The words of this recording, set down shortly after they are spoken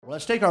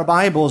Let's take our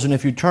Bibles, and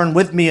if you turn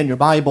with me in your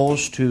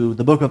Bibles to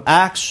the book of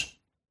Acts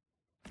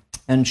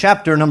and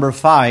chapter number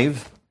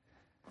 5,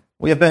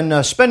 we have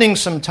been spending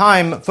some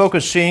time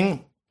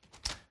focusing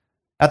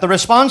at the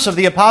response of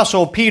the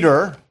Apostle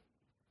Peter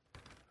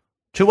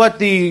to what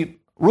the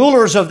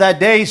rulers of that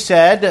day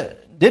said.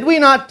 Did we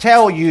not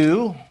tell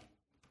you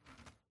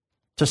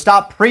to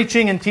stop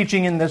preaching and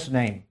teaching in this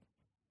name?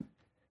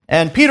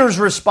 And Peter's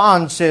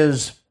response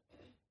is,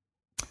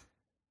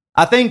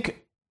 I think,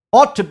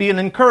 ought to be an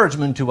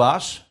encouragement to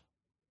us,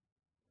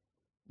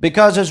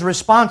 because his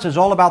response is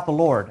all about the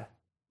Lord.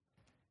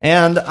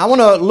 And I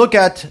want to look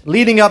at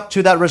leading up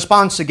to that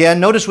response again.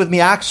 Notice with me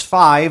Acts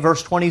 5,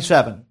 verse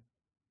 27.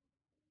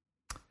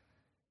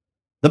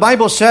 The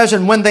Bible says,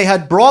 and when they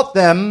had brought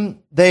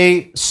them,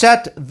 they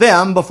set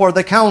them before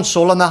the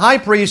council, and the high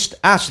priest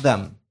asked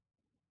them,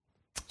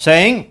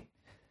 saying,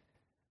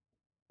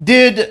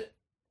 Did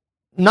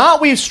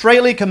not we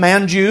straitly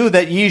command you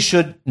that ye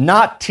should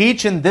not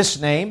teach in this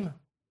name?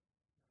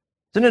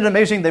 Isn't it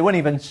amazing they wouldn't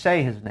even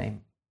say his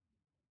name?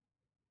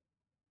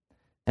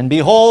 And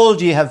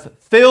behold, ye have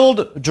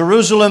filled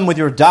Jerusalem with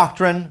your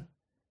doctrine,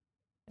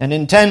 and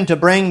intend to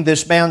bring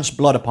this man's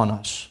blood upon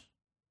us.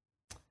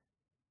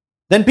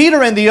 Then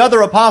Peter and the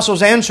other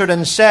apostles answered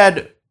and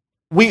said,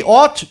 We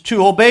ought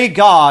to obey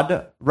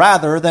God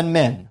rather than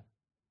men.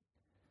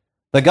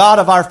 The God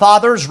of our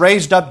fathers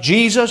raised up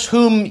Jesus,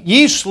 whom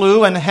ye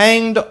slew and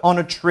hanged on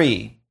a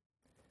tree.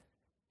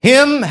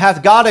 Him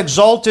hath God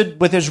exalted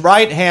with his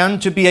right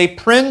hand to be a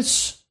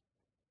prince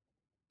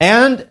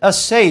and a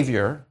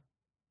Savior,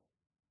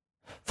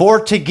 for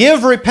to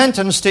give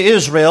repentance to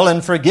Israel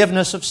and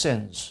forgiveness of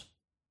sins.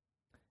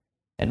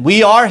 And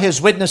we are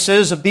his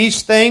witnesses of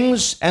these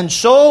things, and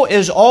so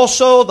is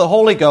also the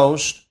Holy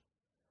Ghost,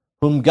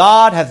 whom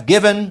God hath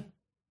given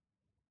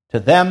to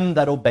them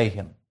that obey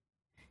him.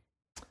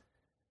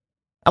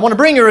 I want to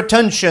bring your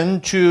attention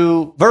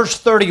to verse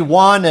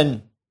 31,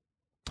 and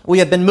we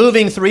have been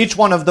moving through each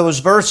one of those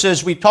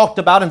verses. We talked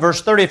about in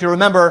verse 30, if you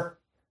remember,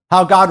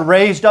 how God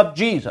raised up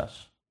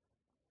Jesus.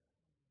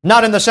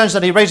 Not in the sense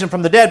that he raised him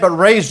from the dead, but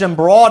raised him,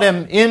 brought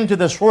him into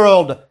this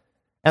world,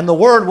 and the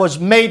Word was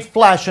made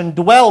flesh and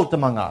dwelt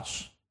among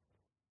us.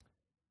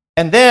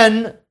 And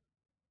then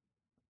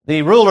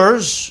the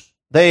rulers,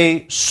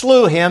 they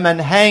slew him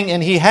and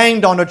he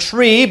hanged on a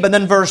tree. But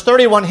then verse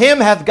 31, him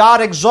hath God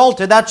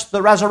exalted. That's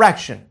the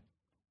resurrection.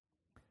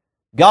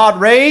 God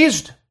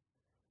raised,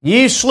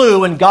 ye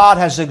slew, and God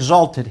has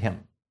exalted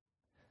him.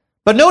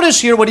 But notice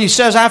here what he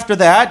says after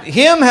that.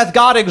 Him hath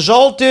God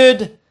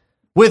exalted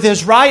with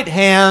his right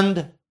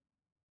hand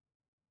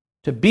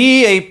to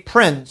be a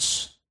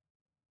prince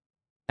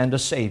and a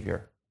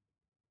Savior.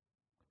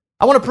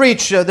 I want to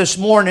preach this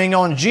morning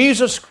on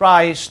Jesus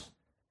Christ,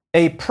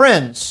 a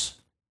prince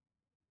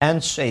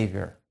and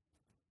Savior.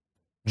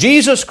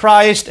 Jesus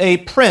Christ, a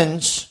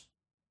prince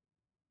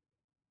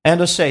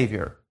and a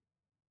Savior.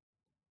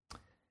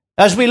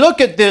 As we look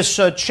at this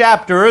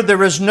chapter,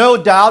 there is no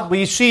doubt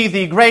we see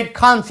the great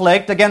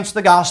conflict against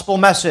the gospel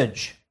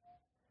message.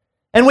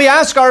 And we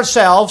ask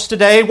ourselves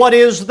today, what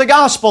is the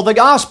gospel? The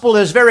gospel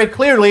is very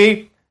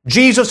clearly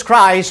Jesus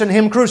Christ and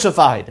him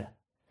crucified.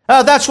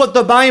 That's what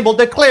the Bible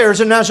declares.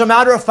 And as a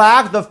matter of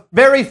fact, the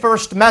very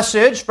first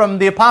message from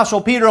the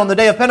Apostle Peter on the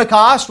day of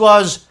Pentecost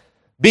was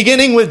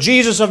beginning with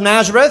Jesus of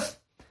Nazareth.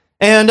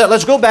 And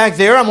let's go back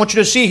there. I want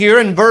you to see here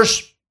in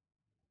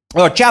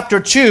chapter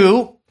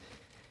 2,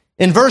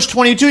 in verse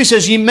 22, he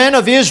says, Ye men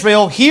of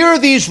Israel, hear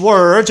these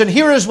words, and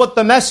here is what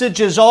the message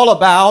is all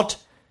about,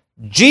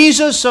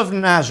 Jesus of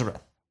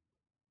Nazareth.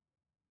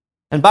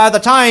 And by the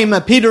time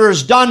Peter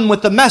is done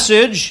with the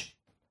message,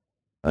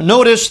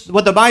 notice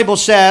what the Bible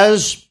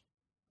says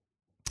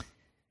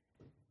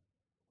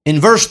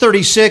in verse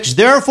 36,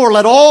 Therefore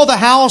let all the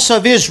house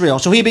of Israel.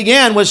 So he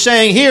began with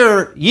saying,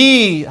 Hear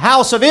ye,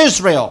 house of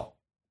Israel,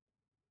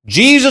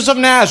 Jesus of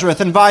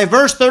Nazareth. And by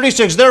verse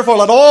 36, Therefore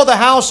let all the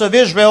house of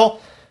Israel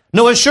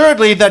know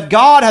assuredly that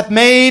God hath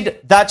made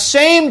that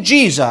same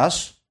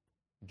Jesus,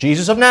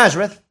 Jesus of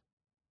Nazareth,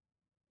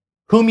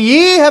 whom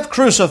ye have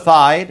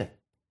crucified,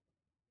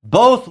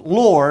 both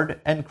Lord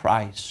and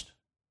Christ.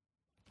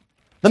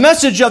 The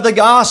message of the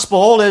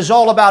gospel is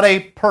all about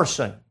a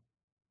person.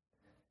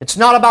 It's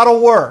not about a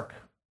work.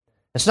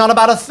 It's not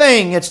about a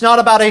thing. It's not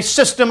about a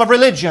system of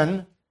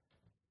religion.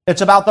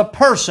 It's about the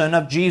person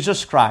of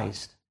Jesus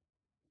Christ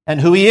and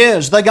who he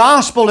is. The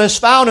gospel is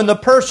found in the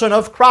person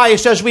of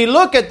Christ. As we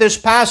look at this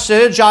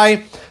passage, I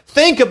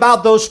think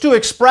about those two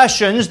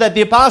expressions that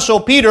the Apostle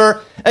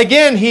Peter,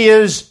 again, he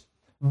is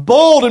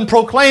bold in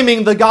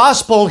proclaiming the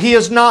gospel. He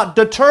is not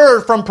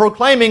deterred from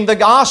proclaiming the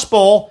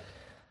gospel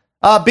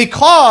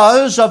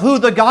because of who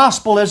the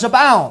gospel is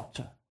about.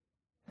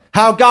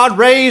 How God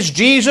raised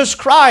Jesus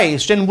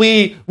Christ, and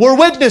we were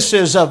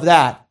witnesses of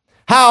that.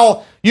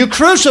 How you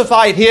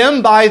crucified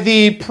him by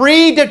the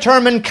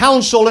predetermined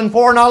counsel and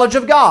foreknowledge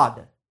of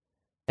God.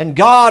 And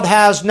God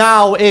has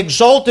now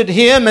exalted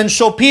him, and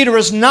so Peter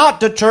is not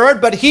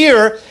deterred, but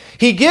here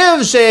he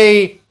gives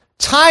a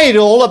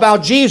title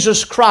about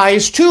Jesus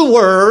Christ, two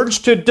words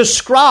to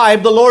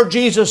describe the Lord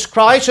Jesus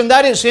Christ, and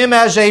that is Him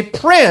as a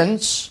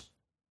Prince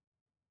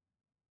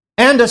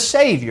and a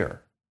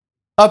Savior.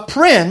 A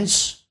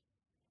Prince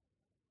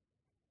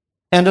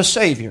and a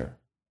Savior.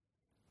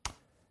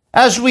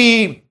 As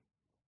we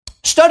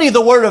study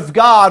the Word of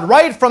God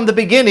right from the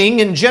beginning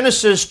in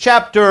Genesis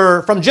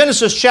chapter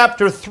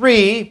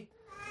 3,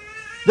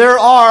 there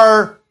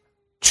are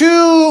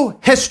two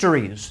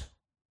histories.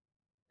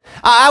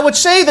 I would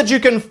say that you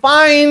can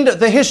find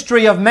the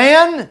history of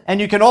man, and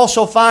you can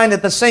also find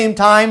at the same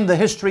time the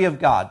history of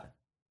God.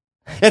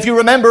 If you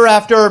remember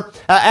after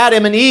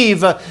Adam and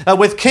Eve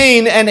with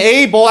Cain and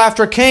Abel,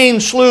 after Cain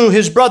slew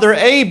his brother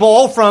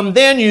Abel, from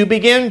then you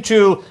begin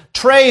to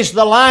trace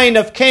the line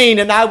of Cain,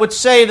 and I would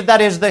say that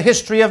that is the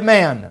history of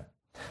man.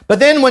 But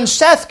then when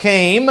Seth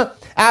came,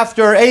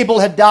 after Abel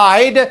had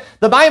died,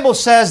 the Bible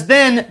says,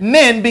 then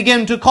men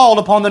begin to call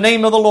upon the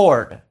name of the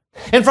Lord.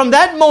 And from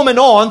that moment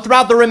on,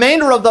 throughout the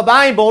remainder of the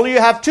Bible, you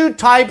have two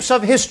types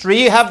of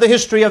history. You have the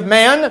history of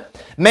man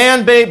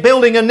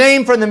building a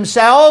name for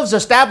themselves,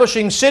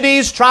 establishing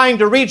cities, trying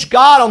to reach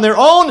God on their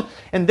own,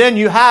 and then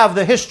you have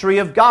the history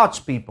of God's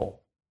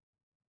people.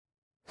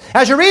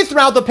 As you read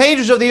throughout the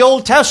pages of the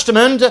Old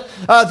Testament,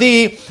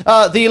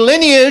 the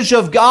lineage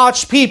of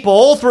God's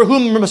people through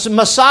whom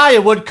Messiah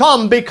would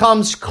come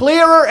becomes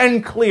clearer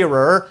and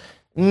clearer,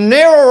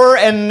 narrower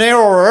and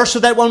narrower, so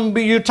that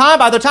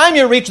by the time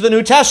you reach the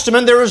New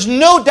Testament, there is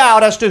no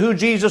doubt as to who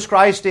Jesus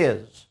Christ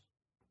is.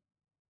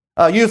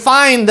 You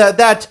find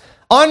that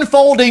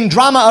unfolding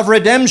drama of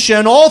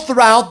redemption all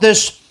throughout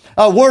this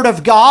Word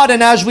of God,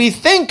 and as we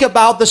think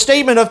about the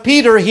statement of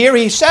Peter here,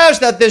 he says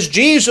that this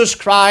Jesus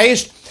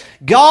Christ,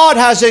 God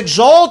has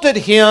exalted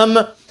Him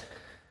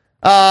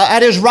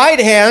at His right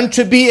hand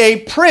to be a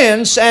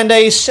Prince and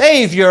a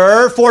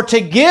Savior, for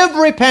to give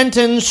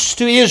repentance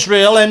to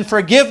Israel and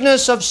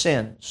forgiveness of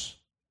sins.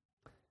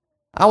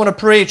 I want to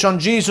preach on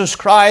Jesus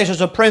Christ as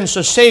a Prince,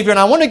 a Savior, and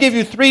I want to give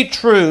you three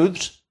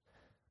truths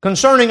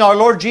concerning our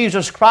Lord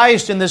Jesus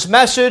Christ in this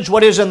message,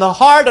 what is in the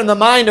heart and the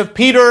mind of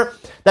Peter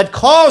that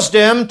caused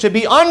him to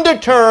be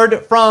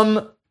undeterred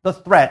from the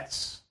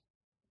threats.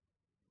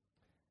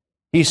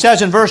 He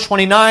says in verse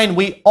 29,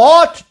 we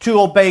ought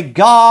to obey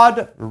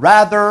God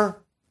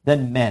rather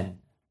than men.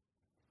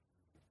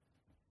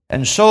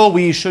 And so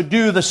we should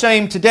do the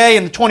same today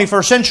in the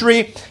 21st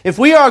century if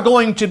we are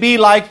going to be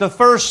like the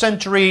first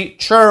century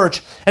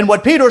church. And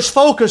what Peter's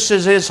focus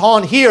is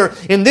on here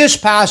in this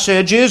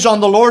passage is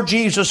on the Lord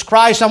Jesus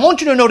Christ. I want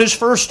you to notice,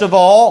 first of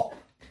all,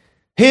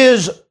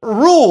 His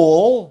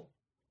rule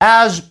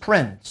as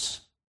Prince.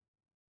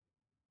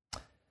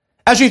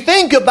 As you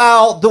think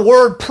about the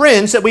word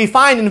prince that we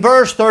find in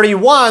verse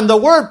 31, the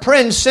word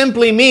prince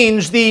simply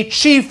means the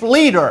chief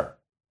leader,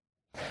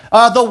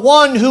 the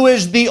one who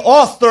is the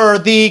author,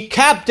 the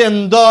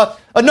captain.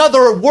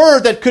 Another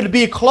word that could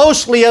be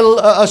closely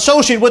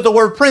associated with the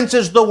word prince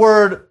is the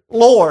word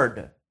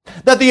Lord.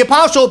 That the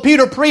Apostle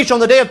Peter preached on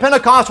the day of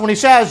Pentecost when he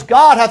says,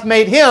 God hath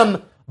made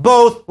Him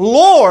both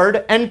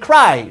Lord and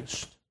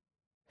Christ.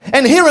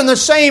 And here in the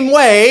same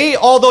way,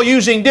 although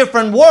using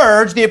different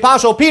words, the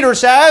Apostle Peter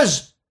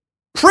says,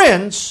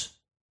 Prince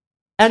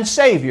and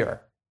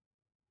Savior,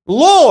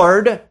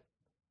 Lord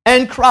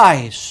and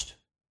Christ.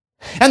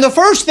 And the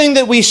first thing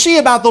that we see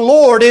about the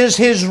Lord is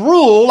His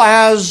rule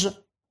as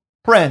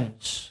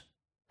Prince.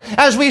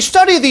 As we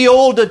study the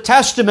Old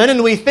Testament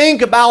and we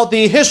think about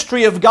the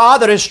history of God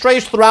that is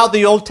traced throughout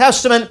the Old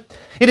Testament,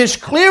 it is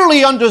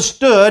clearly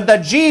understood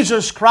that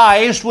Jesus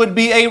Christ would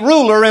be a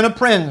ruler and a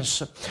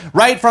prince.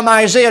 Right from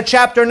Isaiah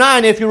chapter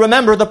 9, if you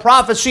remember the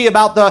prophecy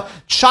about the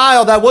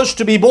child that was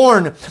to be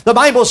born. The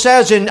Bible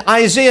says in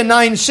Isaiah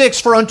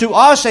 9:6, for unto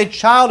us a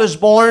child is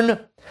born,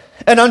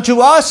 and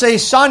unto us a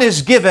son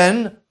is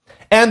given,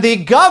 and the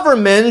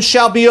government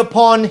shall be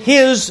upon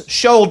His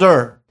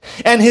shoulder.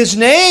 And His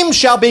name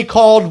shall be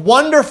called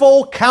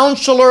Wonderful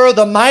Counselor,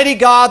 the Mighty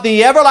God,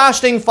 the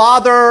Everlasting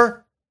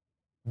Father,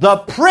 the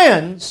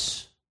Prince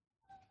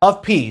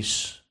of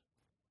Peace.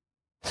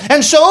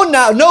 And so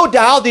now, no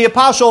doubt, the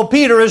Apostle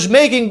Peter is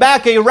making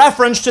back a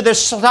reference to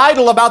this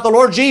title about the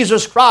Lord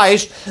Jesus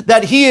Christ,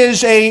 that He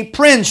is a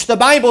prince. The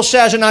Bible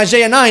says in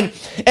Isaiah 9,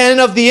 and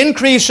of the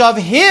increase of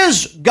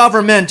His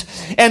government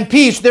and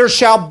peace there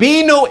shall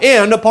be no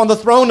end upon the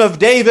throne of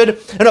David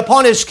and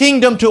upon His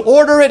kingdom, to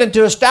order it and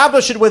to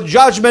establish it with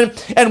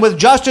judgment and with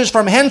justice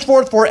from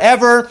henceforth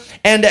forever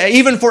and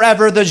even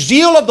forever. The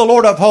zeal of the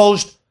Lord of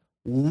hosts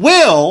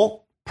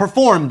will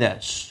perform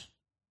this.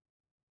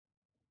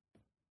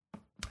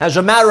 As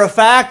a matter of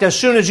fact, as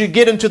soon as you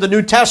get into the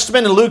New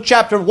Testament in Luke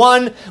chapter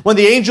 1, when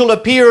the angel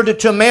appeared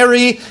to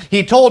Mary,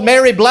 he told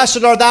Mary,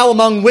 blessed art thou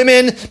among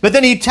women. But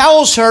then he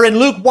tells her in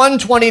Luke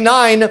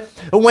 1:29,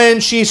 when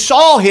she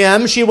saw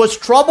him, she was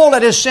troubled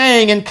at his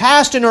saying and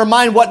cast in her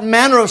mind what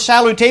manner of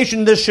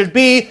salutation this should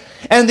be.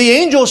 And the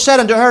angel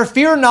said unto her,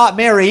 fear not,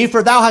 Mary,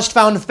 for thou hast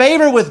found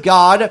favor with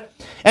God.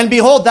 And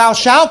behold, thou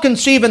shalt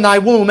conceive in thy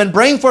womb and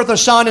bring forth a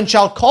son, and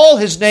shalt call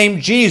his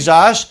name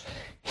Jesus.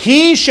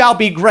 He shall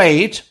be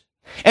great,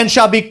 and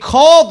shall be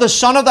called the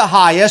Son of the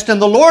Highest,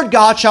 and the Lord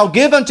God shall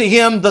give unto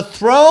him the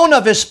throne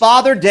of his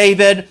father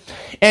David,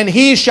 and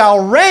he shall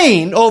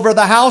reign over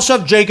the house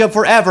of Jacob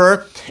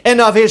forever,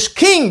 and of his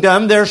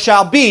kingdom there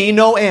shall be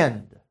no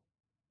end.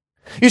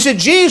 You see,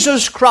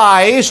 Jesus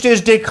Christ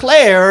is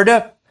declared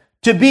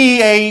to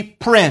be a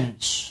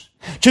prince,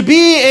 to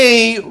be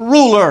a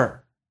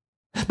ruler.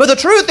 But the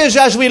truth is,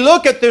 as we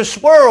look at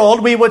this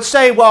world, we would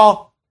say,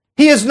 well,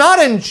 he is not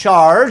in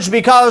charge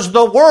because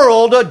the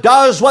world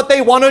does what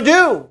they want to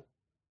do.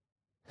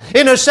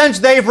 In a sense,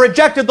 they've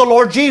rejected the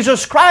Lord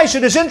Jesus Christ.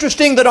 It is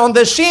interesting that on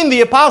this scene,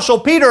 the Apostle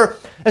Peter,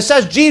 it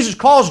says Jesus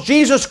calls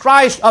Jesus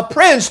Christ a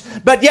prince,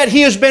 but yet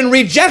he has been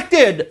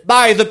rejected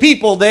by the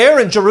people there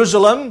in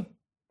Jerusalem.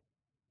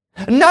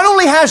 Not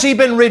only has he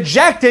been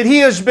rejected, he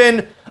has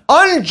been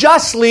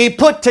unjustly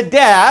put to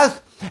death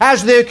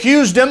as they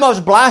accused him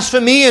of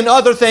blasphemy and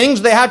other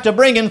things. They had to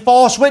bring in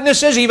false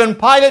witnesses. Even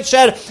Pilate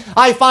said,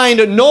 I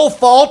find no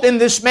fault in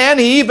this man.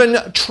 He even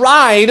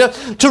tried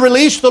to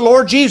release the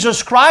Lord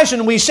Jesus Christ.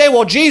 And we say,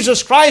 well,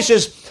 Jesus Christ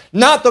is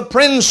not the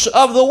prince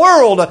of the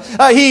world.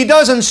 He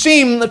doesn't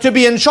seem to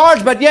be in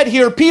charge, but yet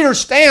here Peter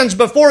stands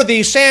before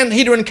the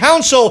Sanhedrin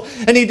council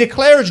and he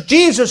declares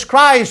Jesus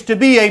Christ to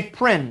be a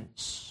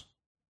prince.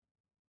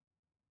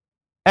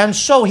 And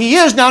so he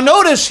is. Now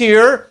notice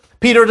here,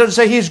 Peter doesn't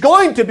say he's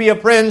going to be a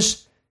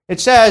prince. It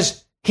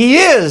says he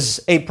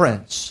is a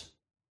prince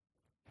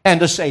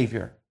and a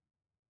Savior.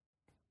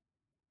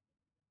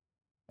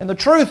 And the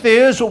truth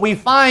is, what we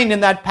find in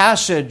that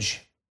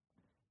passage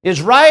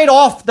is right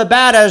off the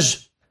bat,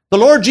 as the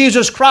Lord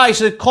Jesus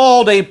Christ is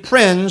called a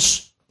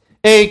prince,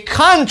 a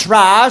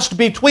contrast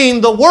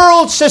between the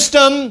world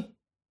system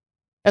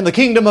and the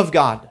kingdom of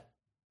God.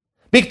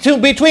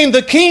 Between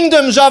the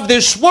kingdoms of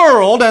this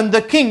world and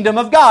the kingdom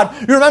of God.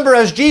 You remember,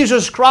 as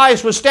Jesus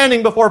Christ was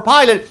standing before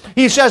Pilate,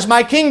 he says,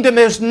 my kingdom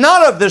is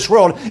not of this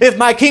world. If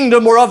my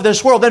kingdom were of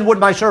this world, then would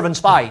my servants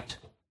fight?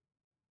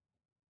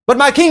 But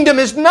my kingdom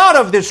is not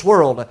of this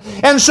world.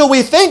 And so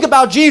we think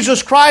about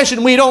Jesus Christ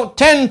and we don't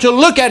tend to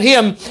look at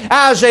him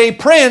as a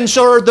prince,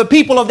 or the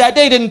people of that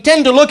day didn't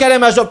tend to look at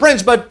him as a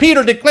prince, but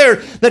Peter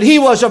declared that he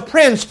was a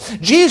prince.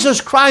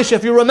 Jesus Christ,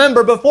 if you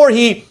remember, before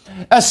he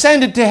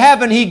ascended to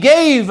heaven, he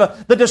gave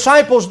the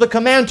disciples the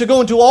command to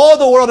go into all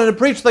the world and to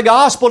preach the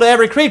gospel to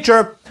every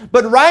creature.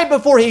 But right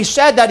before he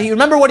said that,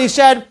 remember what he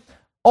said?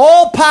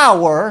 All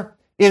power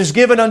is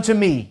given unto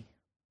me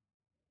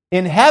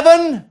in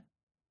heaven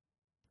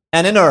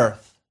and in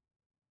earth.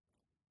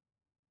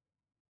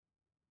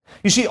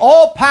 You see,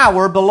 all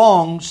power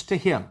belongs to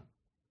him.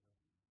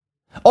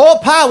 All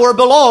power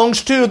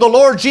belongs to the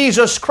Lord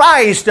Jesus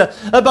Christ.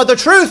 But the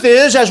truth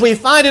is, as we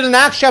find it in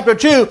Acts chapter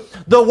 2,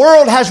 the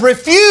world has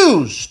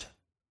refused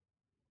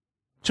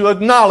to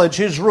acknowledge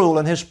his rule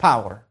and his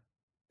power.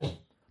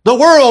 The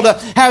world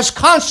has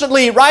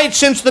constantly, right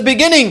since the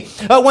beginning,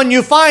 when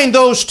you find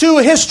those two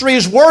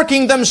histories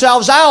working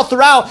themselves out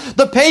throughout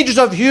the pages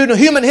of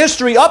human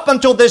history up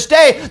until this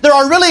day, there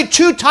are really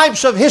two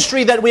types of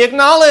history that we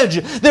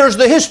acknowledge. There's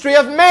the history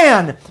of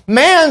man,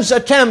 man's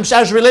attempts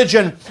as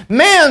religion,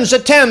 man's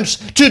attempts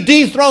to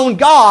dethrone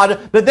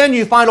God, but then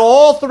you find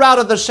all throughout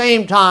at the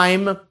same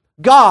time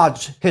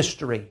God's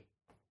history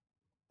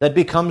that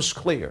becomes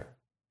clear.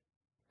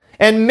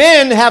 And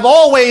men have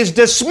always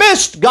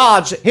dismissed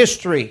God's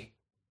history,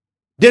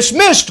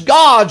 dismissed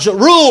God's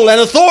rule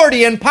and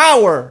authority and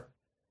power.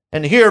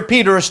 And here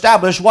Peter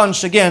established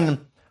once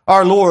again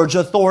our Lord's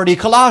authority.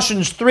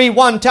 Colossians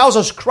 3:1 tells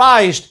us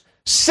Christ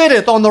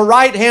sitteth on the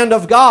right hand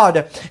of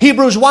God.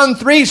 Hebrews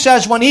 1:3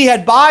 says, when he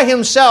had by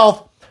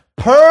himself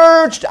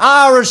purged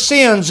our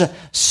sins,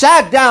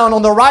 sat down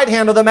on the right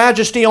hand of the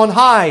majesty on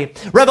high.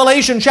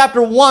 Revelation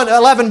chapter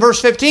 11 verse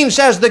 15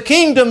 says, the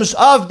kingdoms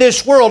of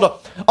this world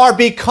are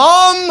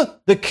become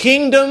the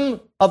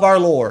kingdom of our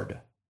Lord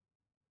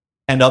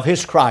and of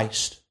his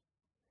Christ.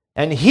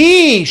 And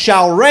he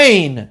shall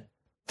reign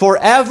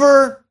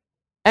forever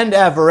and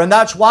ever. And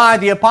that's why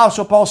the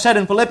Apostle Paul said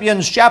in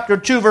Philippians chapter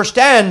 2 verse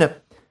 10,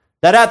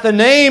 that at the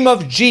name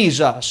of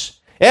Jesus,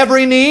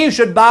 every knee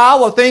should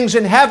bow of things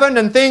in heaven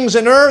and things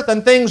in earth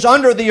and things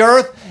under the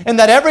earth, and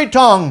that every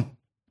tongue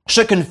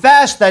should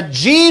confess that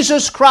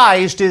Jesus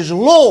Christ is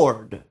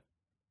Lord,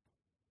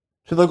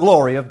 to the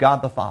glory of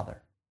God the Father.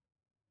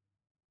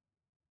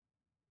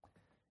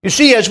 You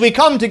see, as we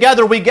come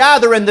together, we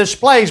gather in this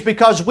place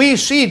because we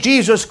see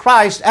Jesus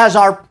Christ as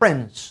our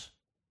Prince.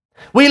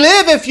 We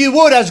live, if you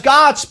would, as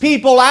God's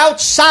people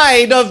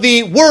outside of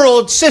the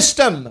world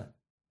system.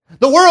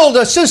 The world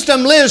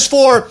system lives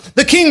for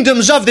the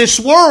kingdoms of this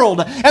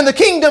world. And the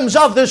kingdoms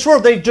of this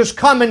world, they just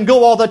come and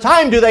go all the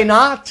time, do they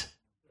not?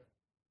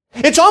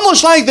 It's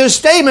almost like this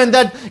statement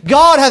that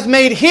God hath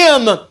made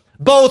him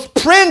both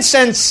Prince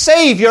and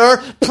Savior.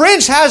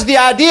 Prince has the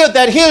idea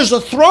that his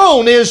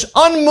throne is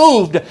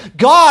unmoved.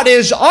 God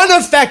is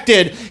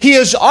unaffected. He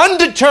is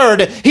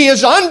undeterred. He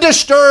is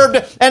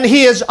undisturbed. And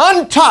he is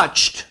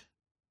untouched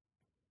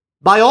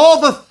by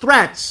all the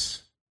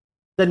threats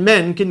that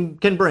men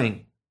can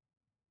bring.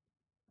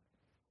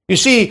 You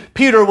see,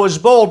 Peter was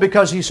bold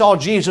because he saw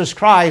Jesus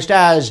Christ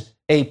as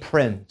a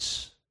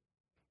prince.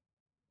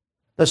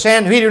 The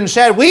Sanhedrin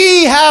said,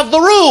 we have the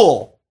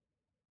rule.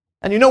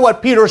 And you know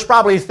what Peter is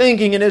probably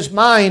thinking in his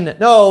mind?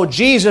 No,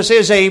 Jesus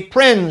is a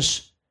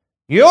prince.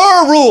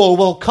 Your rule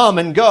will come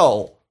and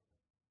go,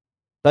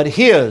 but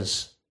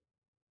his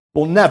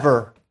will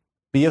never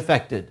be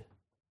affected.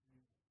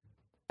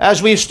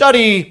 As we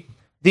study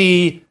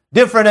the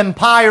different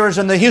empires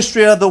and the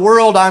history of the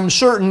world, I'm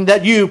certain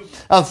that you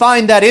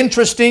find that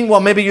interesting.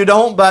 Well, maybe you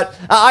don't, but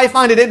I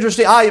find it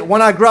interesting.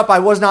 When I grew up, I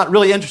was not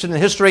really interested in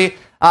history.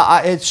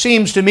 It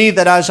seems to me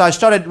that as I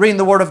started reading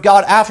the Word of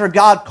God, after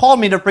God called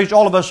me to preach,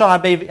 all of a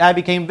sudden I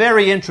became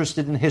very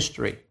interested in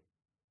history.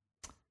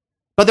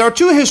 But there are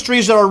two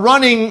histories that are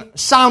running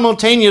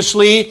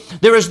simultaneously.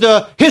 There is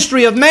the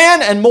history of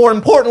man, and more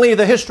importantly,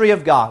 the history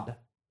of God.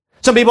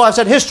 Some people have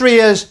said history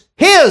is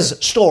His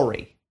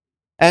story,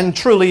 and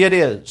truly it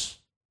is.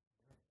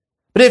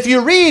 But if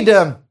you read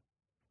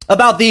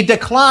about the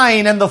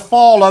decline and the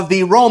fall of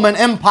the Roman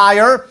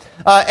Empire,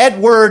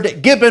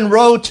 Edward Gibbon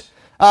wrote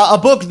a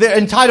book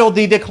entitled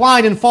The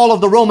Decline and Fall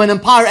of the Roman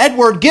Empire.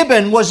 Edward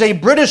Gibbon was a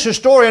British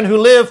historian who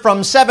lived from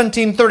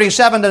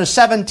 1737 to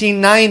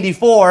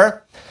 1794.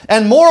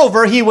 And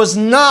moreover, he was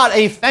not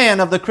a fan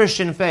of the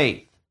Christian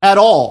faith at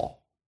all.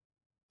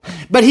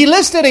 But he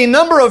listed a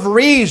number of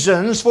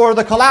reasons for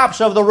the collapse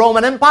of the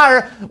Roman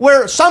Empire,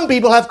 where some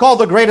people have called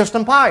the greatest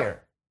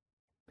empire.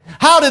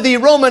 How did the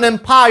Roman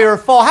Empire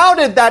fall? How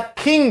did that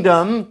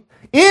kingdom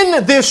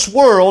in this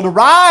world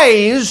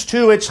rise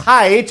to its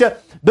height,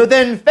 but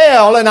then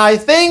fell? And I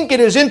think it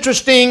is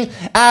interesting,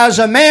 as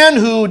a man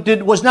who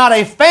was not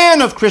a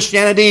fan of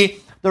Christianity,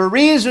 the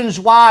reasons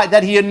why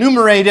that he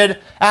enumerated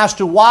as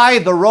to why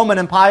the Roman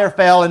Empire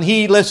fell, and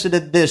he listed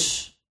it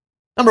this.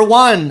 Number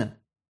one,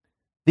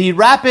 the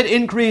rapid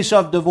increase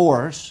of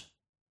divorce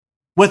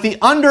with the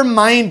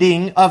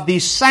undermining of the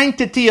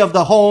sanctity of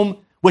the home,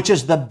 which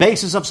is the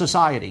basis of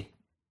society.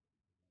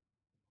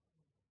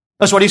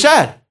 That's what he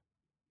said.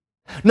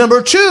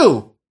 Number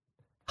two,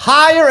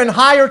 higher and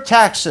higher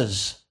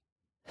taxes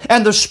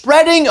and the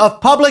spreading of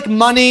public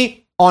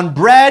money on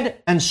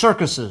bread and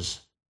circuses.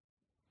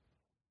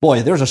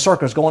 Boy, there's a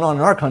circus going on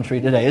in our country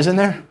today, isn't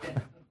there?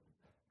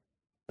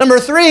 Number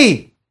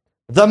three,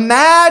 the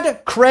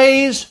mad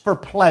craze for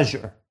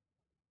pleasure.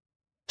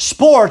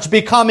 Sports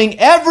becoming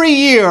every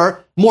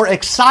year more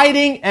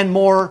exciting and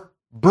more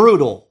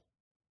brutal.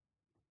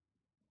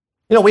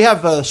 You know, we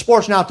have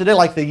sports now today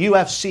like the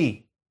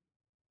UFC,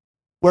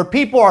 where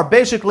people are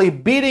basically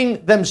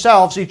beating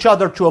each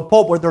other to a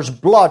point where there's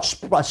blood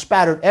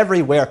spattered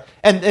everywhere.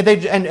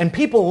 And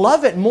people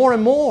love it more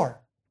and more.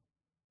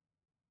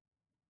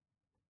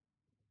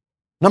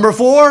 Number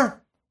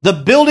four, the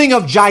building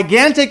of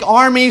gigantic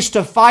armies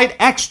to fight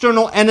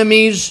external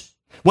enemies,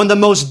 when the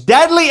most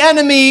deadly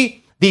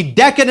enemy, the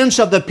decadence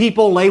of the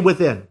people, lay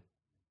within.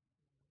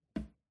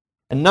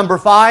 And number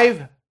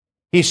five,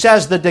 he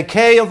says the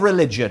decay of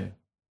religion.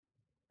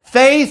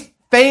 Faith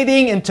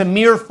fading into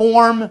mere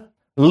form,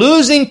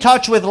 losing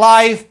touch with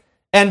life,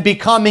 and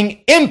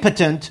becoming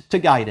impotent to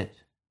guide it.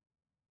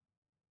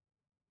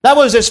 That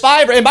was his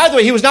five, and by the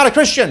way, he was not a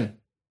Christian.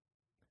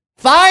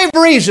 5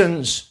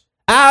 reasons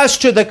as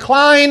to the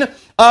decline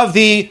of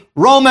the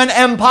Roman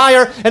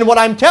Empire. And what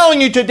I'm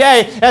telling you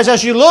today is,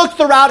 as you look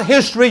throughout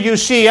history, you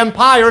see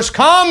empires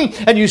come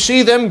and you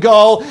see them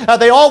go.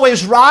 They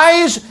always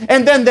rise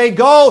and then they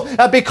go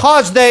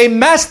because they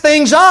mess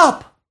things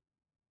up.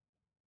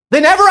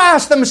 They never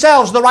ask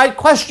themselves the right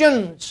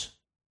questions.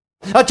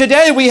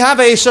 Today we have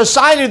a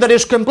society that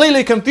is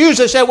completely confused.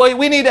 They say, well,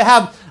 we need to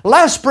have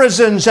less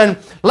prisons and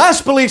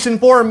less police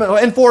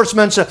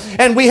enforcements.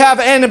 And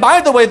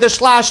by the way,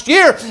 this last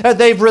year,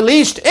 they've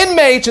released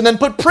inmates and then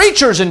put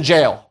preachers in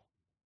jail.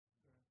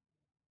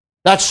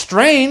 That's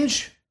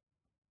strange,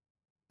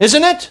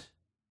 isn't it?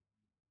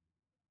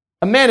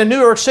 A man in New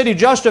York City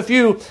just a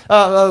few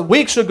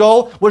weeks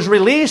ago was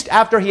released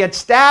after he had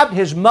stabbed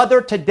his mother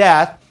to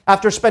death.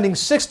 After spending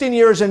 16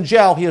 years in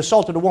jail, he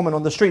assaulted a woman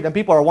on the street, and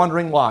people are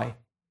wondering why.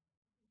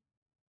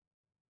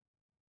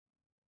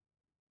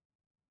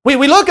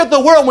 We look at the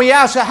world and we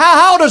ask,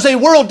 how does a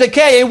world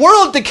decay? A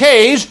world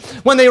decays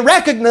when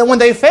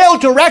they fail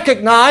to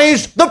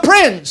recognize the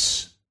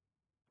prince,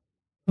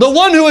 the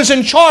one who is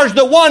in charge,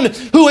 the one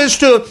who is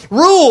to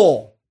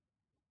rule.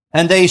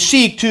 And they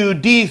seek to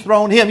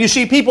dethrone him. You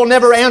see, people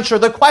never answer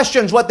the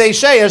questions. What they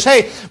say is,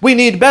 hey, we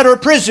need better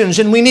prisons,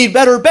 and we need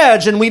better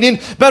beds, and we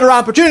need better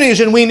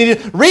opportunities, and we need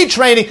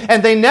retraining.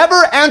 And they never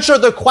answer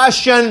the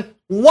question,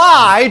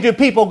 why do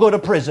people go to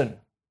prison?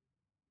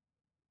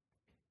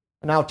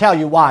 And I'll tell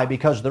you why,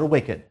 because they're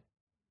wicked.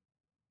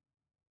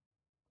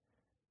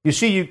 You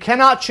see, you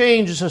cannot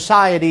change a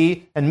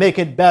society and make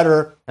it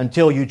better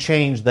until you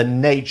change the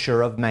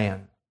nature of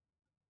man.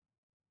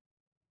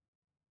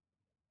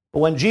 But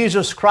when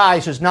Jesus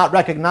Christ is not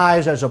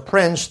recognized as a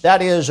prince,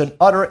 that is an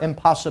utter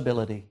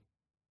impossibility.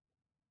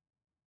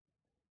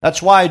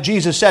 That's why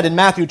Jesus said in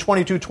Matthew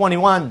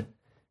 22:21,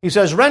 he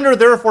says, render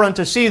therefore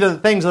unto Caesar the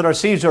things that are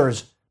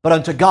Caesar's, but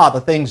unto God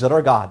the things that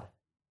are God.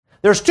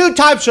 there's two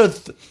types of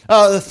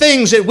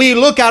things that we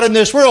look at in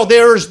this world.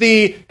 There's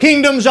the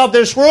kingdoms of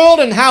this world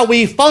and how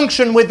we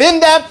function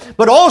within that,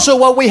 but also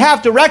what we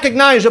have to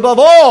recognize above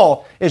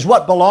all is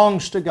what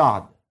belongs to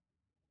God.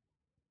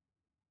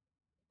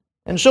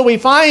 And so we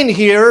find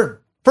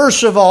here,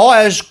 first of all,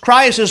 as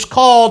Christ is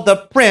called the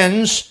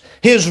Prince,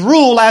 His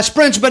rule as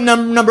Prince, but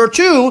number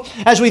two,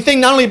 as we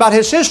think not only about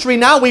His history,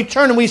 now we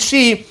turn and we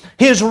see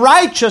His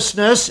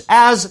righteousness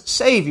as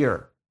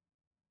Savior.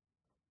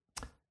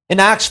 In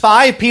Acts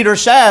 5, Peter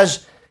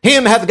says,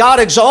 Him hath God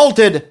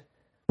exalted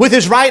with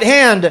His right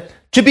hand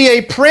to be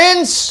a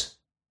Prince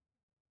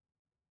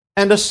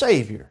and a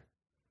Savior.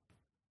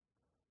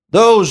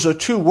 Those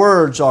two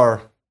words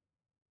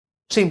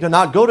seem to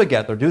not go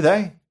together, do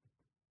they?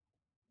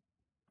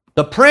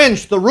 The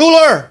Prince, the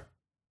ruler,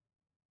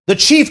 the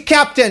chief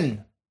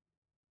captain,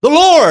 the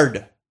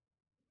Lord,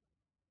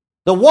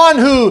 the one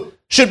who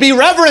should be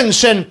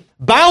reverenced and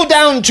bowed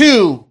down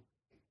to,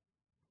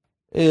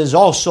 is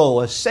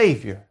also a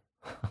Savior.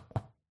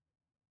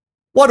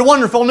 What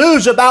wonderful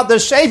news about the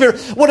Savior.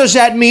 What does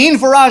that mean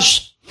for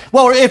us?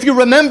 Well, if you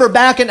remember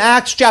back in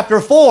Acts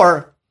chapter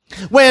 4,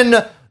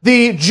 when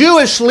the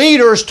Jewish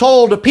leaders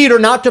told Peter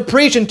not to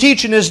preach and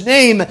teach in His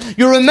name,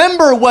 you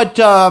remember what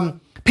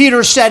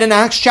Peter said in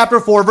Acts chapter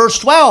 4, verse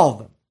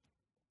 12.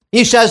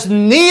 He says,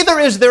 neither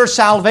is there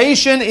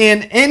salvation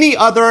in any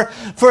other,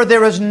 for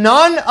there is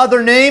none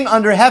other name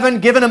under heaven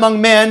given among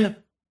men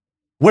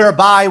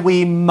whereby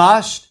we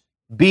must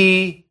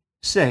be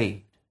saved.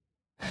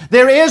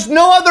 There is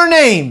no other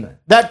name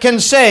that can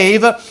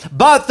save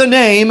but the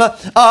name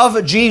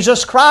of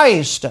Jesus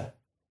Christ.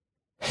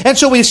 And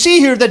so we see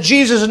here that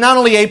Jesus is not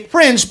only a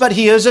prince, but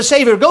He is a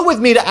Savior. Go with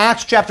me to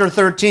Acts chapter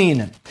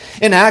 13.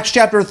 In Acts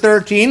chapter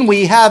 13,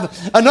 we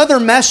have another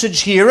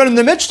message here. And in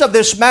the midst of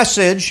this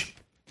message,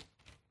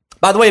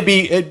 by the way,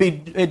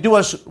 it'd do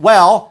us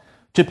well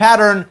to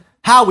pattern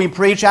how we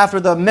preach after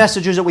the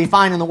messages that we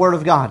find in the Word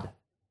of God.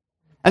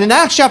 And in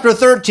Acts chapter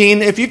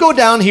 13, if you go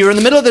down here in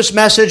the middle of this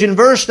message in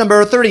verse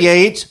number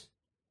 38,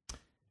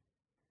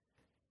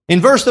 in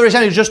verse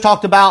 37, he just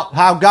talked about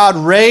how God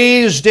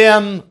raised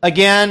Him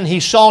again. He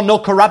saw no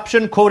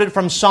corruption, quoted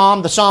from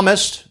the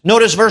psalmist.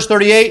 Notice verse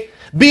 38,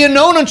 be it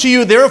known unto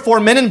you,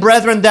 therefore, men and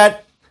brethren,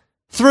 that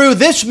through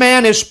this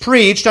man is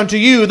preached unto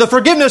you the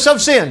forgiveness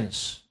of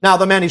sins. Now,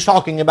 the man he's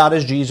talking about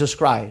is Jesus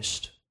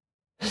Christ.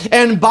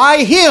 And by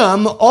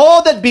Him,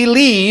 all that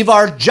believe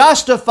are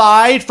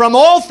justified from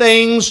all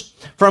things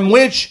from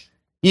which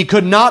ye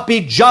could not be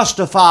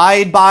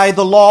justified by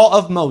the law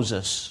of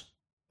Moses.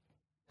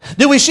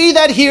 Do we see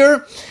that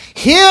here?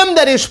 Him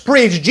that is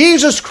preached,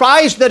 Jesus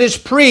Christ that is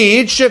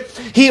preached,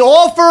 He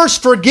offers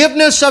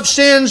forgiveness of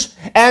sins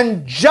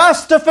and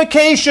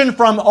justification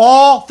from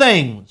all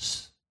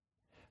things.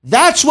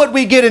 That's what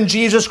we get in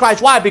Jesus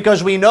Christ. Why?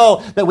 Because we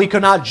know that we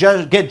could not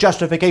get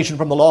justification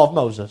from the law of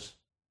Moses.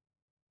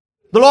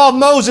 The law of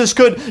Moses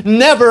could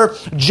never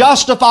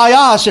justify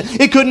us.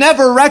 It could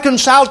never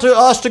reconcile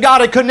us to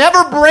God. It could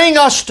never bring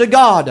us to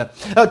God.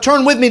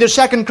 Turn with me to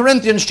 2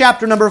 Corinthians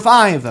chapter number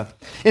 5.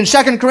 In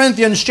 2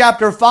 Corinthians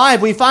chapter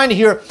 5, we find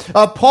here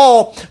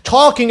Paul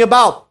talking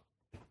about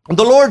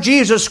the Lord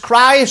Jesus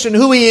Christ and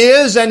who He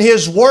is and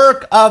His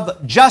work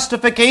of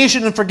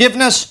justification and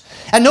forgiveness.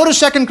 And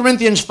notice 2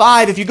 Corinthians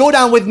 5, if you go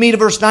down with me to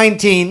verse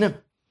 19.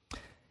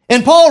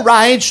 And Paul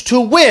writes, to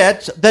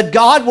wit, that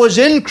God was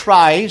in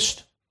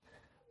Christ,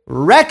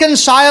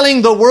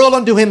 reconciling the world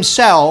unto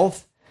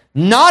Himself,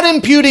 not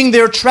imputing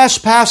their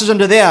trespasses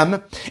unto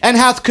them, and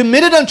hath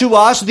committed unto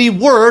us the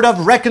word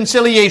of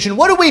reconciliation.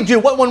 What do we do?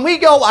 When we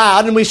go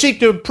out and we seek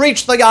to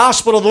preach the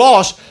gospel to the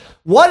lost,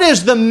 what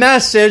is the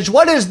message?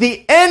 What is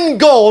the end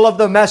goal of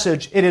the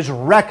message? It is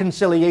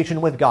reconciliation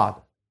with God.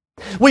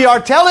 We are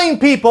telling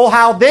people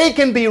how they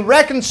can be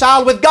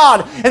reconciled with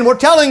God. And we're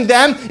telling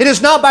them it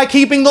is not by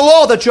keeping the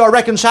law that you are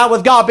reconciled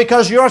with God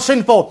because you are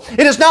sinful.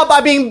 It is not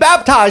by being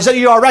baptized that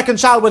you are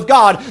reconciled with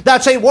God.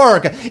 That's a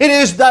work. It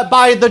is that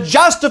by the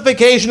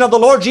justification of the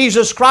Lord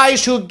Jesus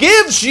Christ who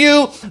gives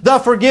you the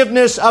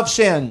forgiveness of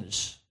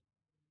sins.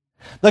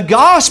 The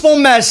gospel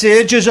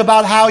message is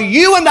about how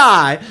you and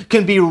I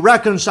can be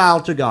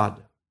reconciled to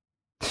God.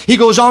 He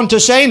goes on to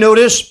say,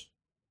 notice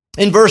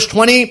in verse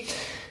 20,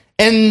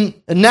 and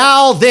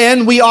now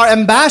then we are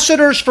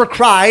ambassadors for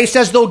Christ,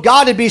 as though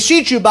God did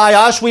beseech you by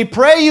us. We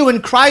pray you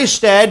in Christ's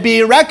stead,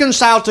 be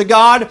reconciled to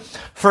God.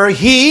 For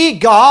He,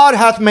 God,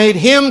 hath made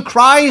Him,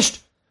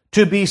 Christ,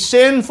 to be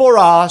sin for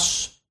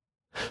us,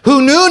 who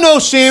knew no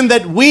sin,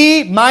 that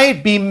we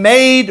might be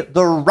made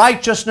the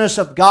righteousness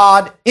of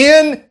God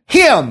in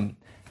Him.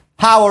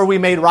 How are we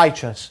made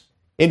righteous?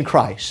 In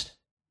Christ.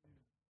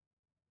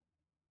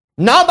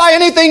 Not by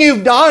anything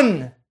you've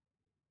done.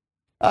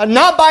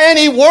 Not by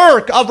any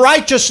work of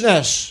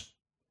righteousness,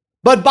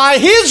 but by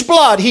His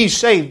blood He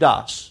saved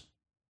us.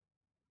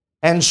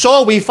 And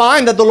so we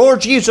find that the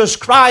Lord Jesus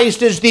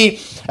Christ is the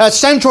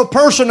central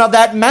person of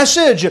that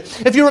message.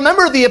 If you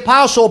remember the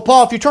Apostle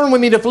Paul, if you turn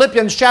with me to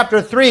Philippians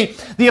chapter 3,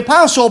 the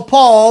Apostle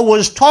Paul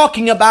was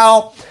talking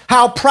about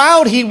how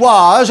proud he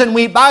was,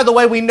 and by the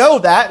way, we know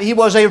that. He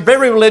was a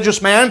very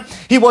religious man.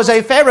 He was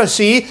a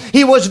Pharisee.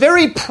 He was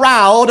very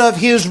proud of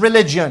his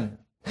religion.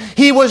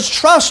 He was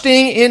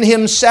trusting in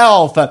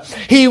himself.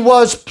 He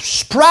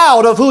was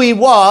proud of who he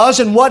was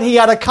and what he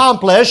had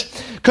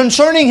accomplished.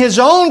 Concerning his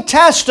own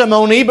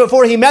testimony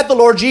before he met the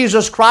Lord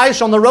Jesus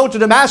Christ on the road to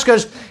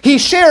Damascus, he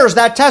shares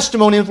that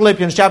testimony in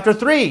Philippians chapter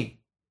 3.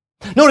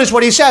 Notice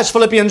what he says,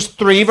 Philippians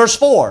 3 verse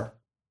 4.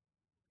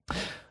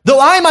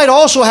 Though I might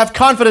also have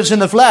confidence in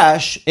the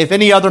flesh, if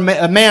any other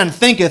man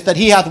thinketh that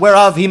he hath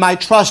whereof he might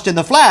trust in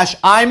the flesh,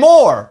 I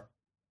more.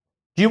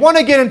 Do you want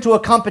to get into a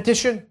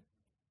competition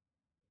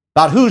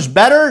about who's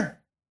better?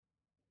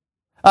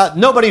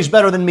 Nobody's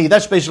better than me.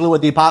 That's basically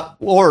what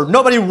or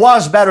nobody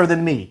was better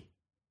than me.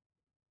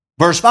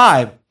 Verse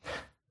 5,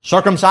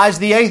 circumcised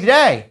the 8th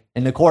day,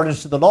 in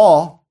accordance to the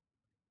law,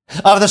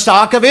 of the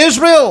stock of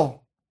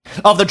Israel,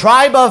 of the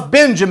tribe of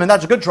Benjamin,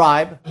 that's a good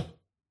tribe,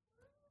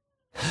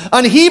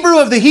 an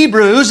Hebrew of the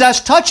Hebrews,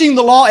 as touching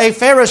the law a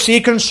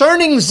Pharisee,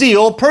 concerning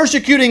zeal,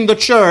 persecuting the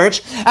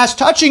church, as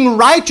touching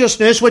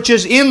righteousness which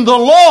is in the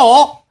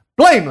law,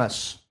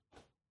 blameless.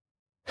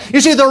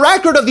 You see, the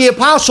record of the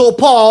Apostle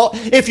Paul,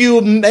 if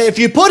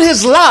you put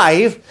his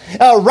life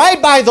right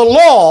by the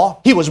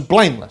law, he was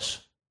blameless.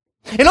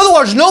 In other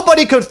words,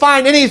 nobody could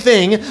find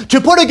anything to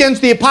put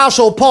against the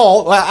Apostle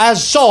Paul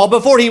as Saul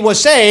before he was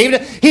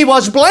saved. He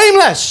was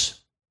blameless.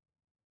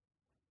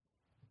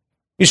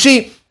 You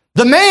see,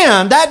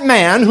 that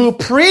man who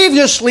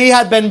previously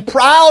had been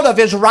proud of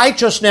his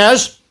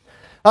righteousness,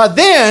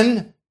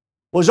 then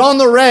was on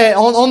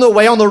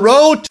the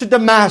road to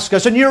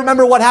Damascus. And you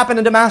remember what happened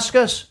in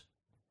Damascus?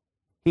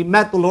 He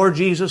met the Lord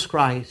Jesus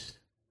Christ.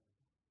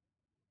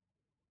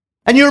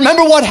 And you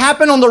remember what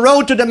happened on the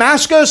road to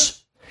Damascus?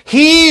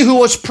 He who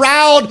was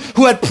proud,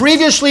 who had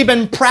previously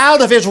been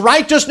proud of his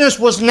righteousness,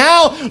 was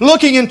now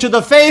looking into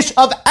the face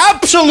of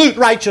absolute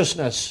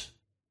righteousness,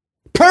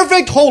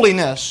 perfect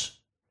holiness.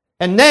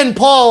 And then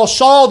Paul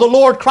saw the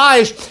Lord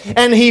Christ,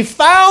 and he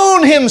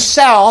found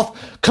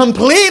himself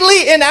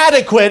completely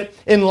inadequate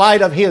in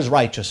light of his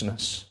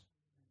righteousness.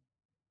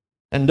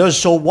 And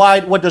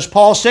what does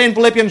Paul say in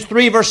Philippians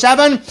 3 verse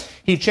 7?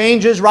 He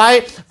changes,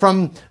 right,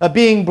 from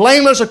being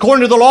blameless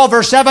according to the law,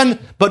 verse 7,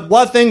 but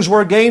what things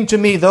were gained to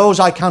me, those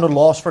I counted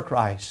loss for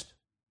Christ.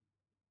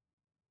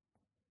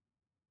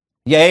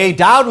 Yea,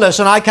 doubtless,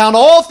 and I count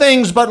all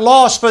things but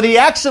loss for the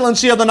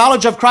excellency of the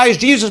knowledge of Christ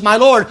Jesus my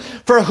Lord,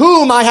 for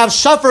whom I have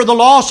suffered the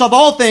loss of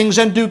all things,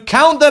 and do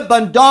count them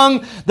but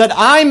dung, that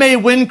I may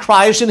win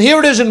Christ. And here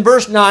it is in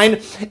verse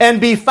 9,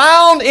 and be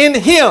found in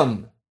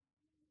him,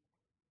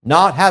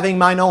 not having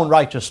mine own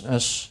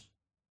righteousness,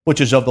 which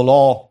is of the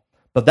law,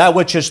 but that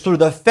which is through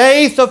the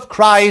faith of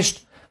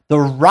Christ, the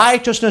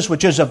righteousness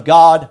which is of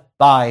God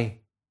by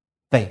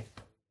faith.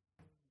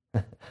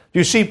 Do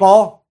you see,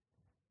 Paul?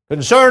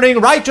 Concerning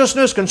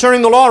righteousness,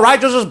 concerning the law,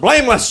 righteousness,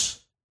 blameless.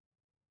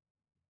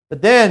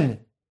 But then,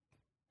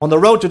 on the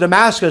road to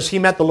Damascus, he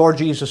met the Lord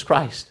Jesus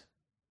Christ.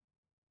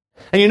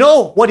 And you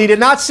know what he did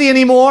not see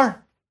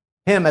anymore?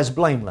 Him as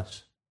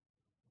blameless.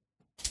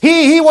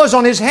 He was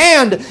on his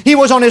hand, he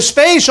was on his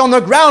face on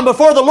the ground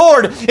before the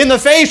Lord in the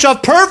face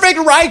of perfect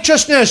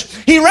righteousness.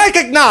 He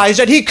recognized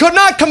that he could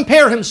not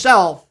compare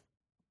himself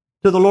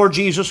to the Lord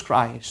Jesus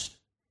Christ.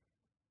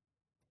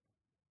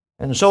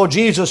 And so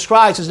Jesus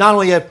Christ is not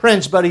only a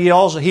prince, but he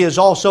is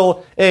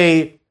also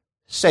a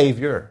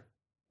Savior.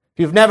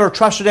 If you've never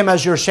trusted him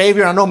as your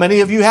Savior, I know many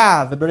of you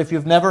have, but if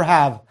you've never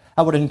have,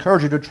 I would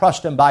encourage you to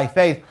trust him by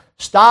faith.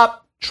 Stop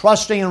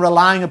trusting and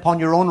relying upon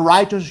your own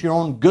righteousness, your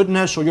own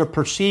goodness, or your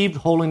perceived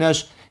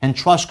holiness, and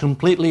trust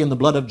completely in the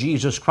blood of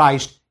Jesus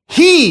Christ.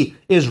 He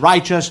is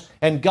righteous,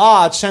 and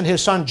God sent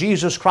his Son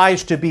Jesus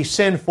Christ to be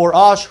sin for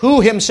us,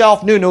 who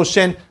himself knew no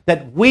sin,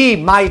 that we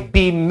might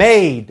be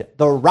made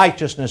the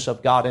righteousness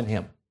of God in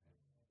him.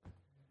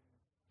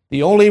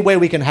 The only way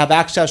we can have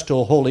access to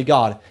a holy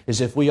God is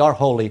if we are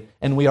holy,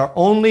 and we are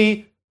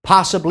only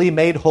possibly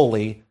made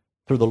holy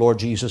through the Lord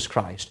Jesus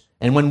Christ.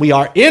 And when we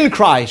are in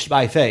Christ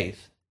by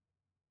faith,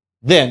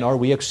 then are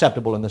we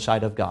acceptable in the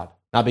sight of God.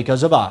 Not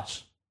because of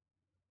us,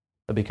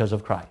 but because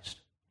of Christ.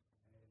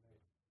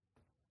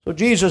 So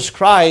Jesus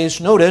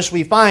Christ, notice,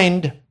 we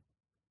find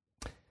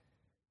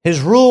his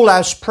rule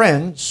as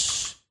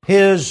prince,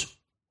 his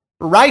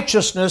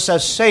righteousness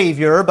as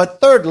Savior,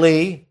 but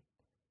thirdly,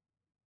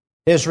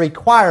 his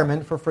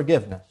requirement for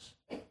forgiveness.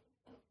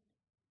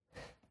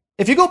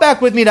 If you go back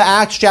with me to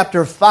Acts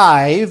chapter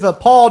 5,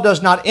 Paul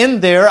does not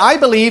end there. I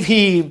believe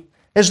he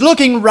is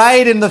looking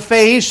right in the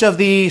face of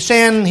the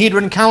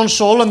Sanhedrin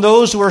Council and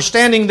those who are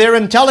standing there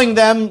and telling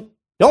them,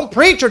 don't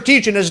preach or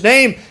teach in his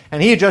name.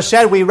 And he just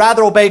said, we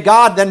rather obey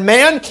God than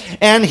man.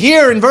 And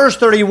here in verse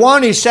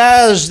 31, he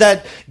says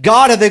that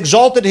God hath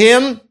exalted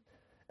him,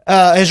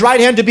 his right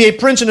hand, to be a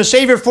prince and a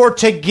savior, for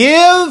to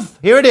give,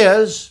 here it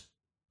is,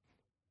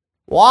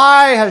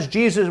 Why is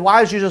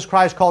Jesus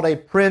Christ called a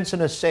Prince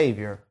and a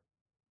Savior?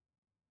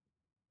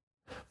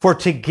 For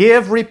to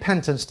give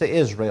repentance to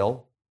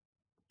Israel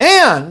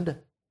and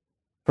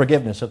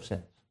forgiveness of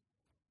sins.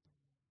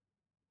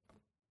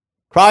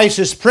 Christ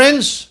is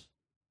Prince.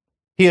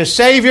 He is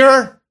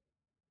Savior.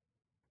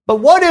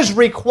 But what is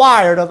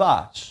required of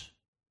us?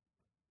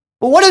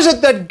 What is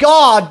it that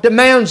God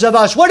demands of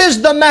us? What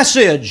is the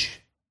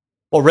message?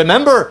 Well,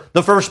 remember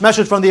the first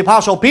message from the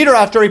Apostle Peter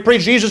after he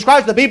preached Jesus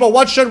Christ to the people,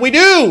 what should we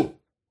do?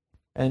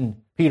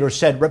 And Peter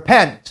said,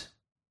 repent.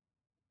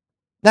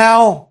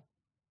 Now,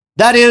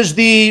 that is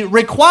the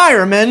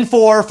requirement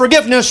for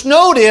forgiveness.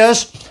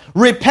 Notice,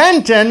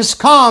 repentance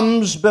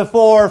comes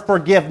before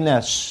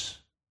forgiveness.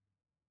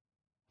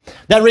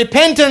 That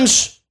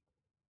repentance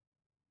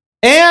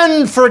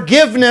and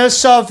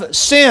forgiveness of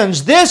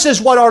sins. This is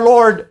what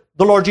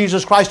the Lord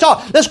Jesus Christ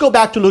taught. Let's go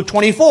back to Luke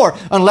 24.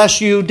 Unless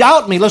you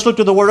doubt me, let's look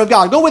to the Word of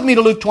God. Go with me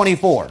to Luke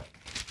 24.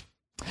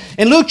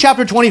 In Luke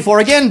chapter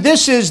 24, again,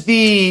 this is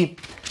the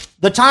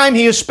time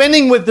he is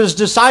spending with his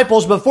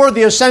disciples before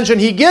the ascension.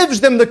 He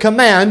gives them the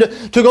command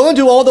to go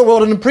into all the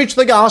world and preach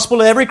the gospel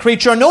to every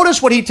creature.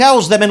 Notice what he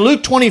tells them in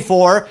Luke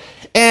 24,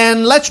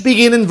 and let's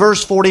begin in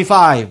verse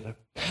 45.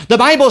 The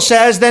Bible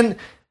says, then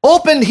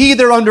opened he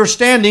their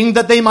understanding,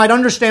 that they might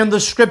understand the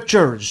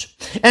Scriptures,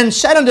 and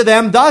said unto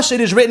them, thus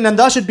it is written, and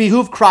thus it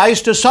behooved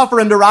Christ to suffer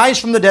and to rise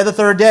from the dead the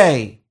third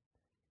day.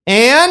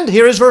 And,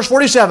 here is verse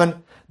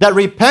 47, that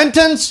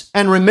repentance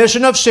and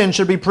remission of sin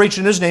should be preached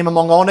in his name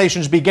among all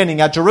nations, beginning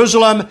at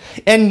Jerusalem.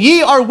 And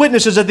ye are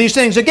witnesses of these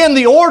things. Again,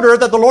 the order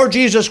that the Lord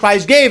Jesus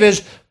Christ gave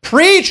is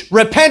preach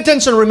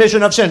repentance and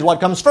remission of sins. What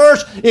comes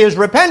first is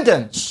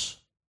repentance.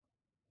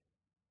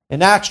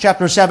 In Acts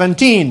chapter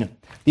 17,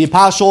 the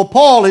Apostle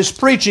Paul is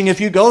preaching.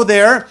 If you go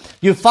there,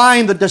 you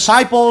find the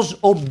disciples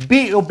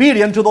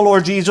obedient to the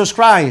Lord Jesus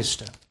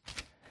Christ.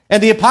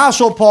 And the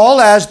Apostle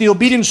Paul, as the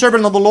obedient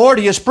servant of the Lord,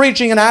 he is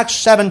preaching in Acts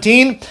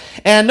 17.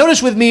 And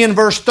notice with me in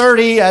verse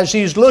 30, as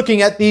he's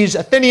looking at these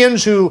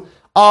Athenians who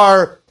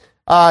are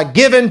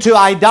given to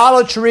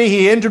idolatry,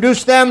 he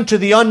introduced them to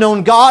the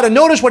unknown God. And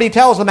notice what he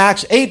tells them,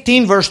 Acts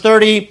 18, verse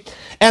 30.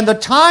 And the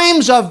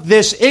times of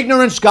this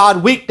ignorance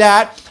God winked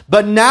at,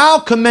 but now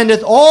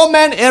commendeth all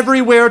men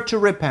everywhere to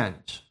repent.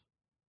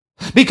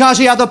 Because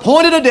he hath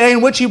appointed a day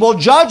in which he will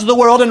judge the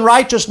world in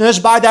righteousness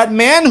by that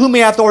man whom he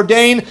hath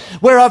ordained,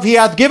 whereof he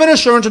hath given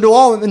assurance unto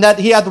all, and that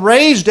he hath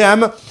raised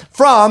him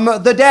from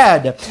the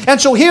dead. And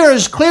so here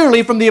is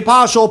clearly from the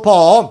Apostle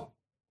Paul,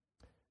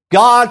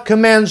 God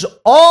commends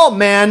all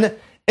men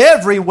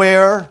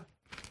everywhere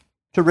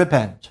to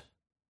repent.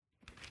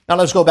 Now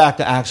let's go back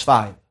to Acts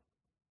 5.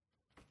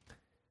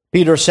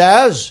 Peter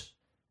says,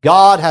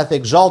 God hath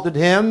exalted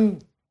him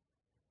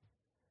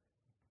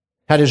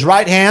at his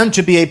right hand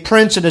to be a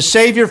prince and a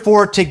savior,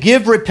 for to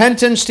give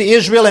repentance to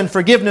Israel and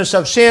forgiveness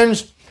of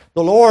sins.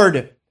 The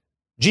Lord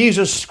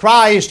Jesus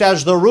Christ,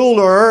 as the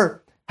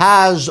ruler,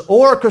 has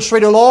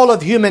orchestrated all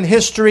of human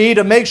history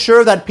to make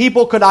sure that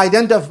people could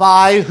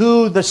identify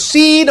who the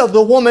seed of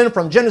the woman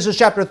from Genesis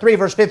chapter 3,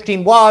 verse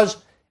 15 was,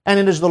 and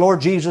it is the Lord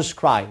Jesus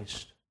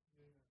Christ.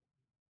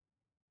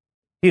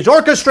 He's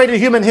orchestrated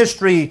human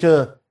history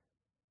to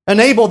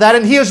enable that,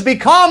 and he has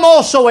become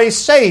also a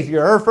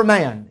Savior for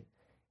man.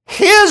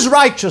 His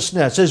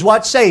righteousness is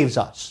what saves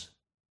us,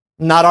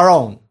 not our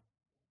own.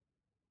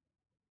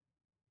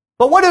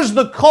 But what is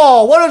the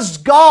call? What is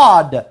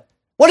God?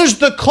 What is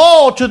the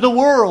call to the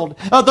world?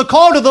 The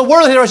call to the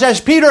world here is, as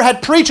Peter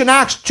had preached in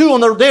Acts 2 on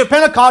the day of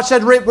Pentecost,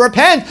 said,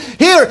 repent.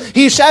 Here,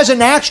 he says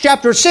in Acts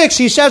chapter 6,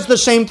 he says the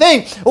same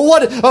thing.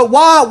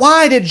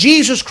 Why did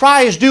Jesus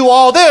Christ do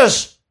all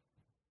this?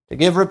 To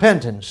give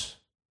repentance.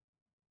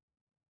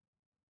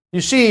 You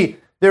see,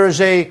 there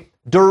is a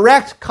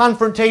direct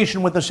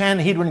confrontation with the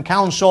Sanhedrin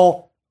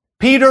Council.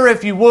 Peter,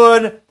 if you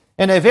would,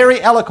 in a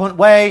very eloquent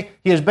way,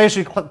 he is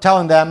basically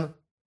telling them,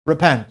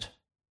 repent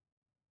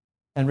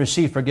and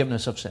receive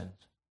forgiveness of sins.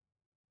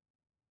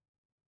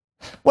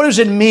 What does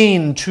it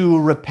mean to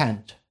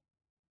repent?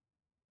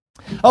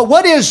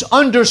 What is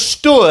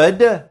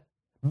understood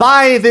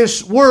by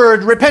this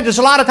word repentance?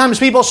 A lot of times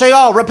people say,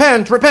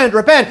 repent, repent,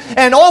 repent.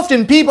 And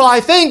often people, I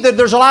think that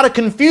there's a lot of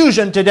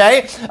confusion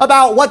today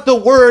about what the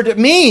word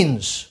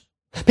means.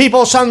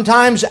 People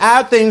sometimes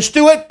add things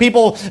to it.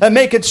 People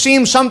make it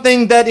seem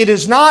something that it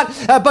is not.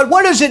 But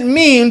what does it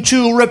mean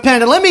to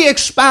repent? And let me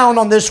expound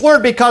on this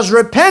word, because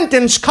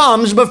repentance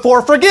comes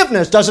before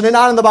forgiveness. Doesn't it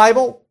not in the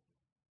Bible?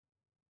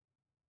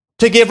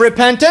 To give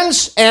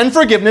repentance and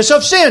forgiveness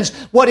of sins.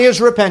 What is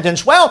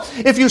repentance? Well,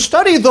 if you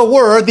study the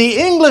word, the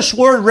English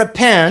word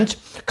repent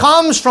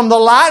comes from the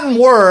Latin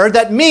word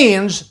that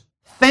means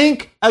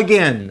think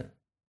again.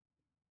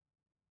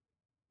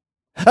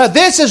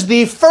 This is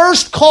the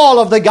first call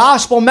of the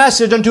gospel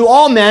message unto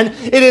all men.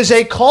 It is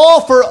a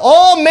call for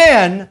all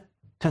men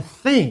to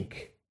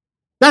think.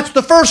 That's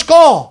the first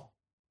call.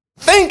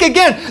 Think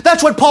again.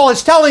 That's what Paul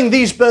is telling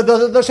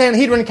the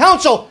Sanhedrin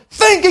Council.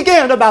 Think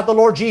again about the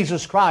Lord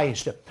Jesus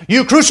Christ.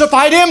 You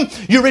crucified him.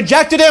 You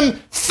rejected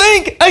him.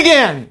 Think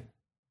again.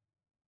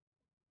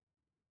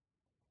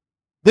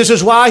 This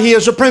is why He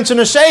is a Prince and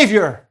a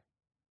Savior,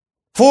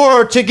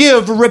 for to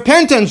give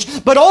repentance.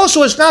 But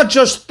also it's not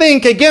just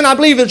think again. I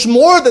believe it's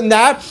more than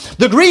that.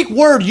 The Greek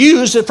word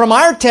used from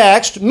our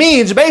text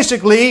means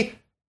basically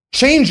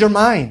change your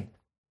mind.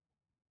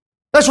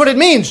 That's what it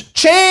means.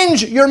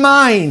 Change your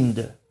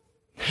mind.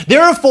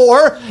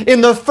 Therefore,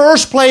 in the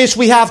first place,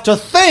 we have to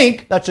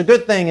think. That's a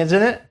good thing,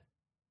 isn't it?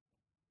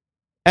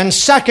 And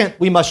second,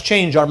 we must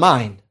change our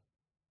mind.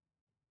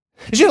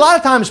 You see, a lot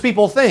of times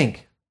people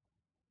think,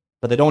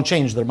 but they don't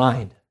change their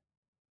mind.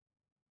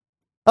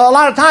 A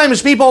lot of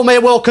times people may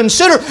well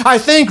consider, I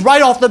think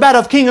right off the bat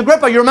of King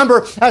Agrippa. You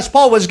remember as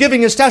Paul was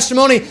giving his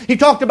testimony, he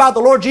talked about the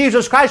Lord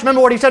Jesus Christ.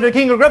 Remember what he said to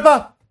King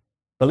Agrippa?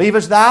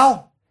 Believest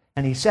thou?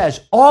 And he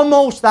says,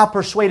 almost thou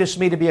persuadest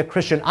me to be a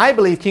Christian. I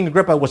believe King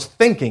Agrippa was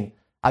thinking.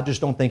 I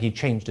just don't think he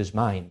changed his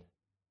mind.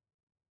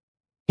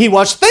 He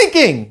was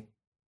thinking,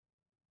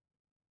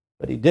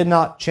 but he did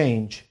not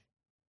change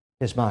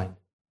his mind.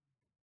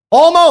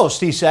 Almost,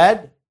 he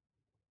said,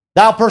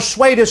 thou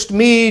persuadest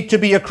me to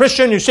be a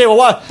Christian. You say,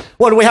 well,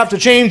 what do we have to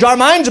change our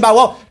minds about?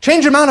 Well,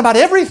 change your mind about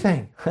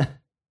everything.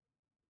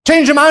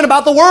 Change your mind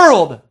about the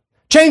world.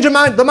 Change your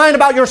mind, the mind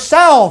about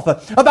yourself,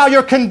 about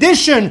your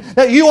condition,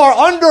 that you are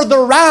under the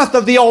wrath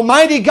of the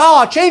Almighty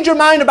God. Change your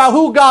mind about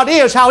who God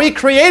is, how He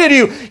created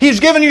you. He's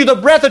given you the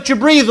breath that you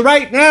breathe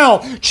right now.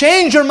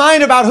 Change your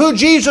mind about who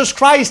Jesus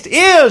Christ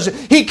is.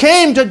 He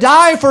came to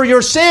die for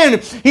your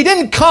sin. He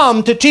didn't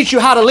come to teach you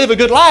how to live a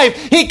good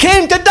life. He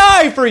came to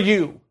die for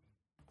you.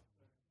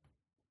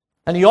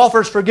 And He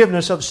offers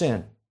forgiveness of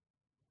sin.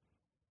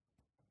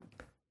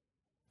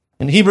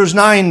 In Hebrews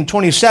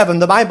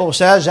 9:27, the Bible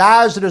says,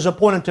 as it is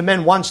appointed to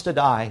men once to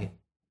die,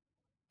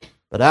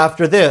 but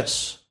after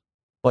this,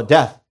 what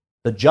death?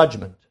 The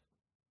judgment.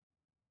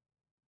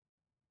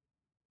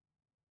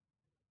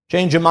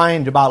 Change your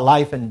mind about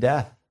life and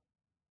death.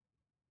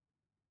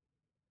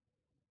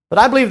 But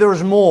I believe there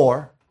is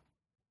more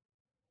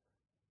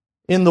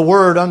in the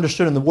word,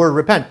 understood in the word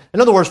repent.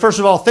 In other words, first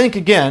of all, think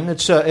again.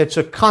 It's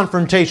a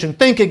confrontation.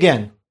 Think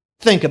again.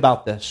 Think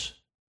about this.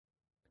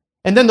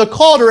 And then the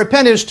call to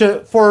repent is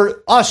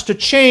for us to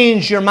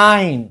change your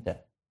mind.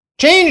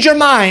 Change your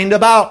mind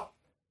about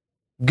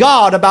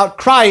God, about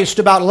Christ,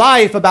 about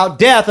life, about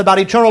death, about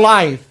eternal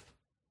life.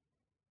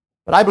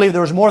 But I believe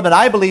there is more than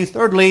I believe.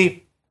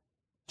 Thirdly,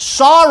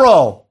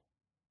 sorrow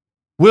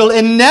will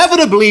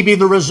inevitably be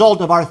the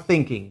result of our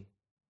thinking.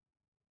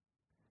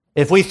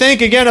 If we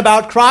think again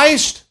about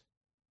Christ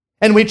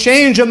and we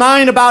change our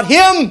mind about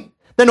Him,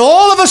 then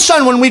all of a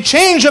sudden when we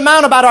change our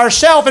mind about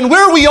ourselves and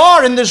where we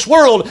are in this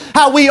world,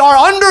 how we are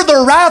under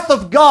the wrath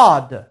of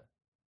God.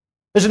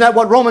 Isn't that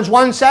what Romans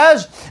 1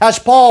 says? As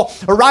Paul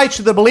writes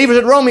to the believers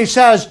at Rome, he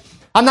says,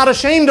 I'm not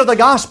ashamed of the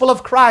gospel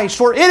of Christ,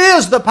 for it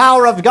is the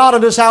power of God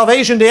unto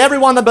salvation to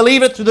everyone that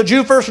believeth, to the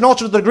Jew first and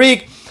also to the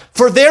Greek.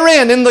 For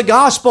therein, in the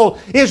gospel,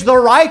 is the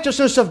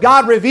righteousness of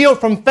God revealed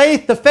from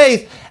faith to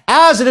faith,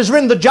 as it is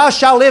written, the just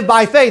shall live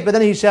by faith. But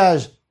then he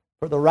says,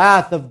 for the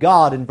wrath of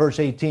God, in verse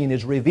 18,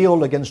 is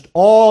revealed against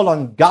all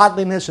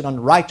ungodliness and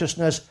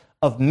unrighteousness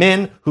of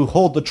men who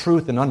hold the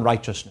truth in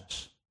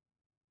unrighteousness.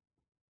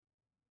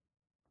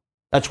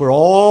 That's where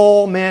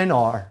all men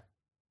are,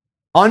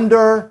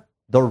 under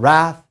the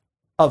wrath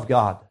of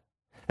God.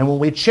 And when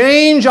we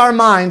change our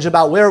minds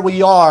about where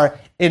we are,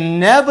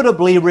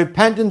 inevitably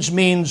repentance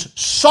means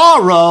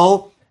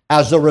sorrow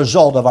as a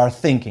result of our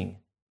thinking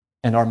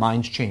and our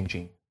minds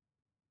changing.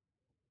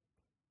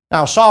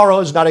 Now,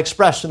 sorrow is not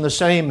expressed in the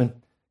same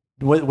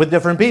with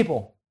different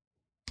people.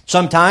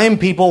 Sometimes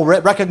people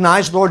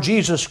recognize the Lord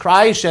Jesus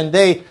Christ and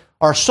they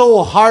are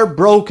so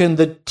heartbroken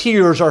that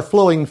tears are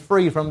flowing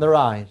free from their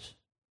eyes.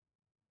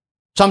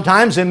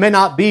 Sometimes it may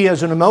not be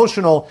as an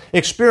emotional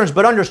experience,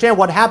 but understand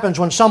what happens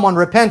when someone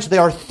repents. They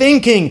are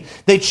thinking,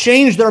 they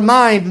change their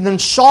mind, and then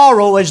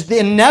sorrow is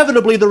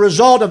inevitably the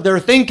result of their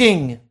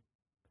thinking. You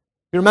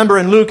remember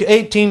in Luke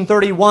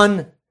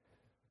 18:31,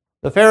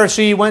 the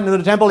Pharisee went into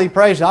the temple, he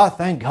prays,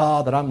 thank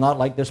God that I'm not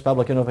like this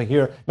publican over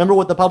here. Remember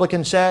what the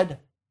publican said?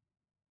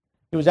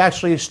 He was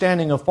actually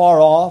standing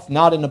afar off,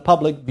 not in the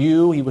public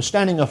view. He was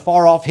standing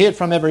afar off, hid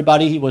from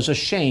everybody. He was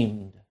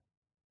ashamed.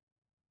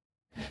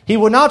 He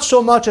would not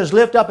so much as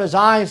lift up his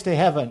eyes to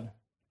heaven.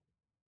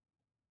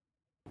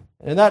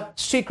 In that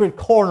secret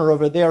corner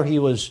over there, he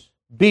was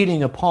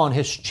beating upon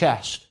his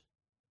chest,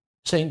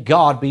 saying,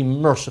 God, be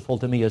merciful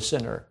to me, a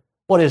sinner.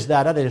 What is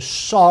that? That is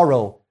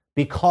sorrow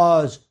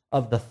because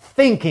of the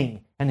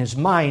thinking and his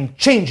mind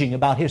changing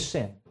about his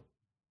sin.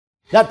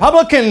 That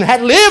publican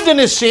had lived in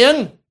his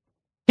sin.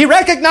 He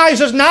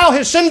recognizes now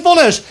his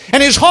sinfulness,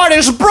 and his heart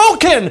is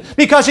broken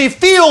because he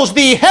feels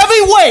the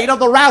heavy weight of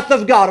the wrath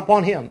of God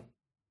upon him.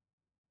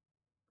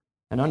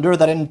 And under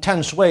that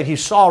intense weight, he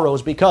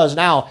sorrows because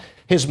now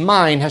his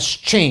mind has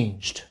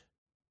changed.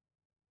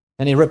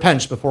 And he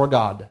repents before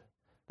God.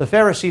 The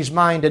Pharisee's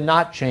mind did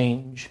not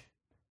change.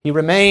 He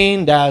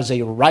remained as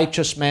a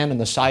righteous man in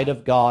the sight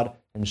of God,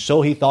 and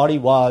so he thought he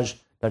was,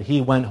 but he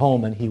went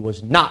home and he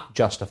was not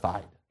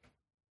justified.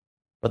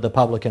 But the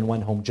publican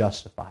went home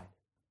justified.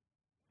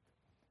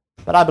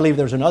 But I believe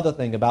there's another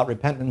thing about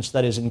repentance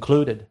that is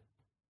included.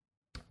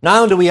 Not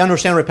only do we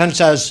understand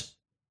repentance as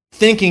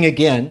thinking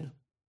again,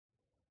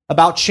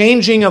 about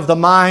changing of the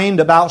mind,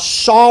 about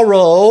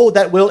sorrow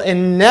that will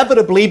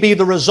inevitably be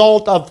the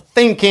result of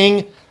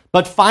thinking,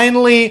 but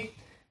finally,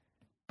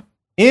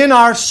 in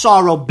our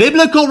sorrow,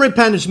 biblical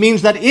repentance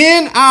means that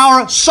in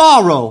our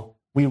sorrow,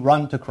 we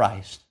run to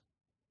Christ.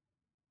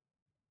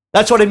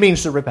 That's what it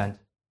means to repent.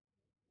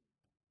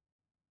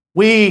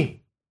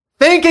 We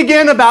think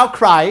again about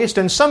Christ,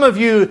 and some of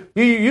you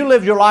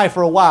lived your life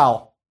for a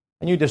while,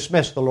 and you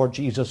dismissed the Lord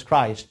Jesus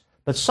Christ.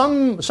 But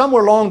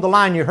somewhere along the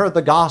line you heard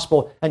the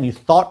gospel and you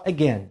thought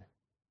again.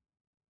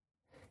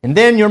 And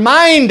then your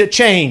mind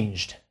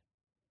changed.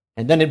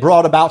 And then it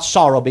brought about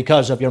sorrow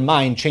because of your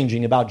mind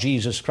changing about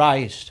Jesus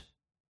Christ.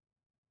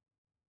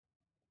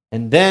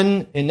 And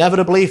then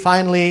inevitably,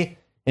 finally,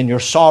 in your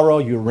sorrow,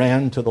 you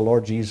ran to the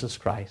Lord Jesus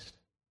Christ.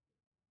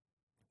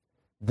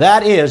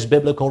 That is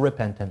biblical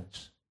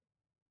repentance.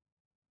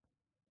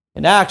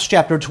 In Acts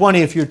chapter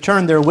 20, if you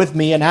turn there with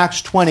me, in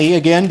Acts 20,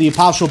 again, the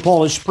Apostle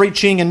Paul is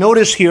preaching, and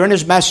notice here in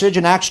his message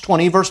in Acts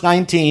 20, verse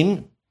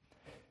 19,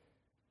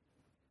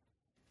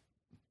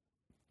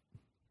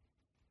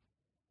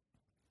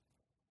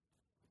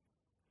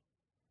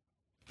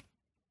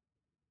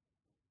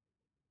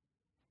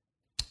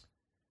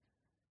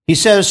 he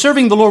says,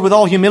 serving the Lord with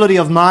all humility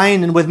of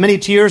mind and with many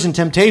tears and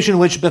temptation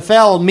which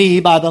befell me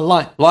by the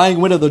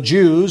lying wit of the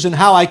Jews, and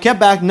how I kept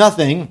back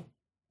nothing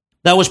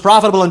that was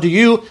profitable unto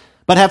you,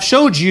 but have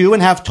showed you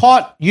and have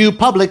taught you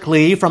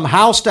publicly from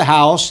house to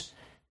house,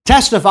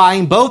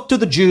 testifying both to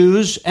the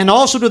Jews and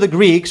also to the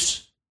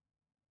Greeks,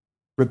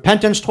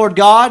 repentance toward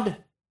God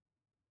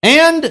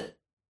and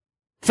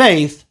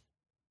faith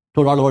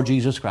toward our Lord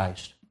Jesus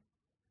Christ.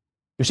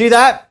 You see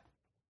that?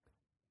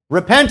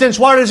 Repentance,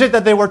 what is it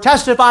that they were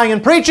testifying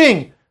and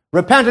preaching?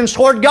 Repentance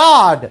toward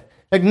God,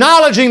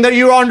 acknowledging that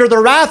you are under the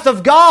wrath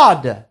of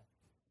God.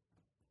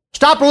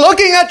 Stop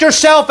looking at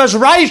yourself as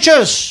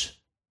righteous.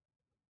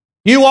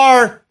 You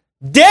are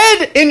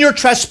dead in your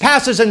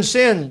trespasses and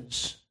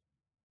sins.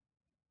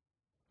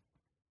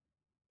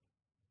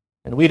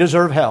 And we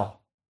deserve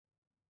hell.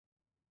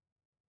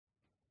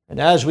 And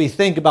as we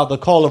think about the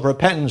call of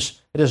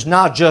repentance, it is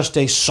not just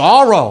a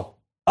sorrow.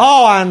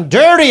 Oh, I'm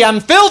dirty, I'm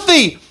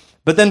filthy.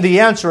 But then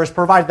the answer is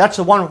provided. That's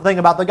the wonderful thing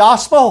about the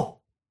gospel.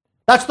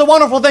 That's the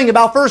wonderful thing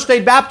about First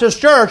State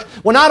Baptist Church.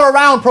 We're not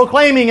around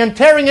proclaiming and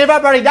tearing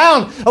everybody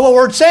down. What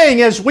we're saying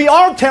is we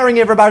are tearing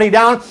everybody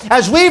down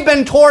as we've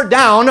been torn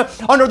down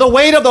under the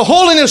weight of the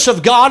holiness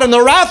of God and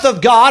the wrath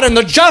of God and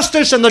the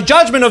justice and the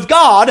judgment of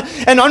God.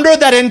 And under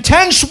that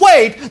intense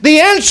weight, the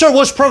answer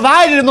was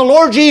provided in the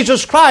Lord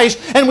Jesus Christ.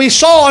 And we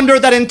saw under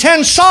that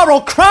intense sorrow,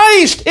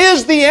 Christ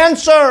is the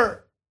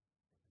answer.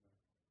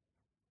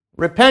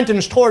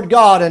 Repentance toward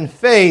God and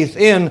faith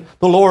in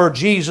the Lord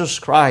Jesus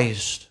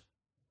Christ.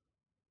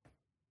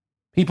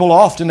 People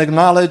often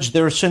acknowledge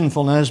their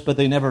sinfulness, but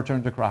they never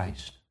turn to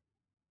Christ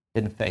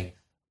in faith.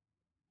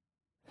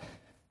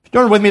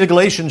 Turn with me to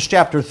Galatians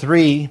chapter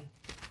 3.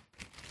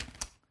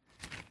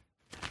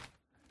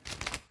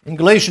 In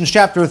Galatians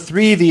chapter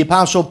 3, the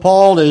Apostle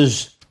Paul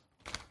is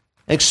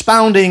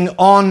expounding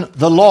on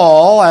the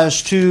law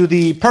as to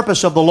the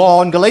purpose of the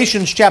law. In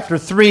Galatians chapter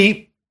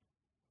 3,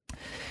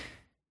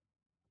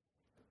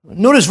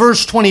 notice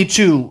verse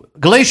 22.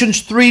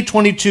 Galatians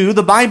 3:22,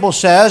 the Bible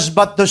says,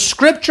 "But the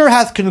Scripture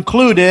hath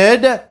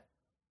concluded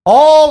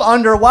all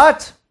under"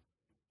 what?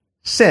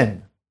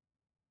 Sin.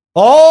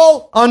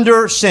 All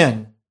under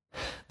sin.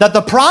 That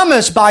the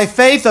promise by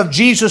faith of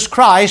Jesus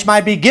Christ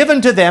might be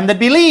given to them that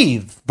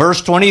believe.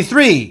 Verse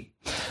 23.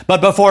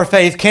 "But before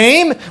faith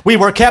came, we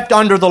were kept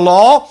under the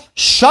law,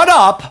 shut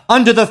up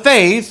unto the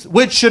faith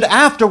which should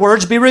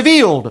afterwards be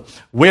revealed.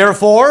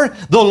 Wherefore,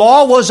 the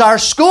law was our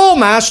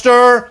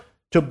schoolmaster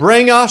to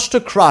bring us to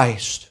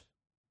Christ,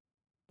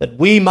 that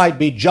we might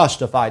be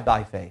justified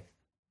by faith."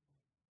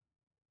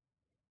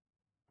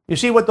 You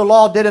see what the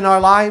law did in our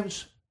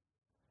lives?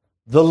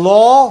 The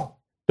law,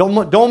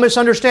 don't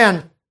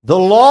misunderstand, the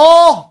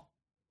law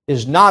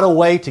is not a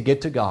way to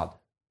get to God.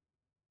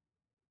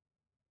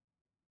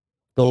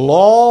 The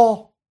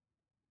law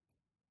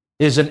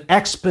is an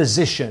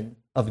exposition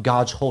of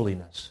God's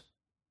holiness.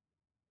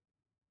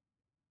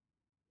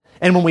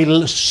 And when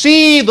we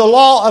see the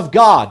law of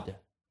God,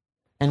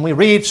 and we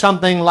read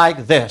something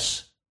like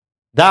this,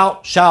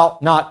 "Thou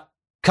shalt not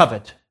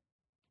covet,"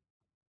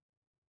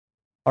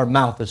 our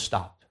mouth is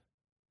stopped.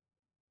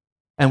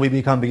 And we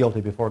become guilty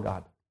before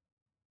God.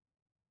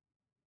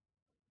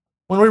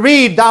 When we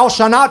read, "Thou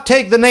shalt not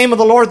take the name of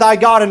the Lord thy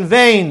God in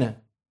vain,"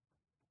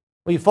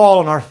 we fall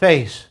on our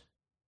face.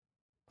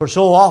 For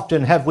so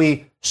often have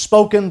we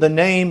spoken the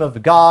name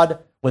of God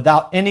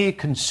without any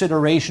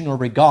consideration or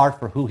regard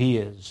for who He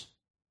is.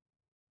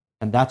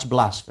 And that's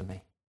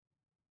blasphemy.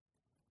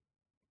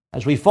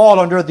 As we fall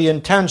under the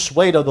intense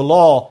weight of the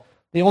law,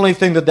 the only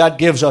thing that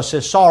gives us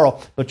is sorrow.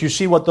 But you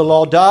see what the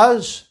law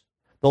does?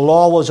 The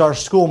law was our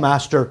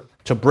schoolmaster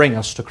to bring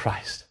us to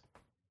Christ.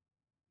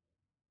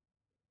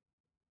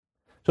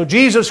 So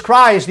Jesus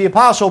Christ, the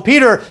Apostle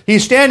Peter,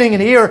 he's standing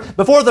in here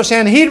before the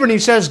Sanhedrin. He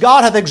says,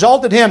 God hath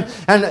exalted him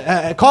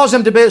and caused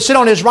him to sit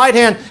on his right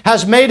hand,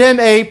 has made him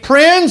a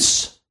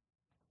prince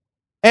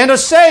and a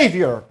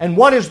Savior. And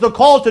what is the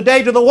call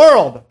today to the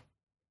world?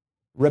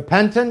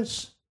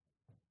 Repentance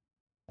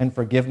and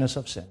forgiveness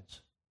of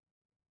sins.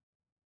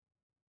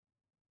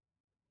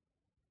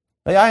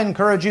 May I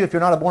encourage you, if you're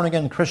not a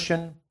born-again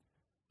Christian,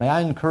 may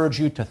I encourage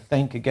you to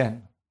think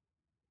again.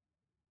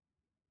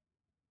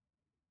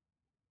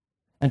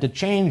 And to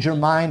change your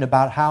mind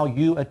about how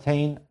you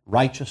attain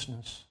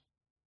righteousness.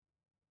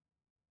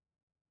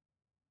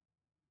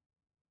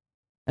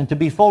 And to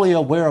be fully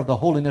aware of the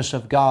holiness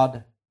of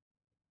God.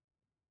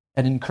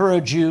 And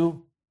encourage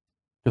you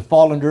to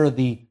fall under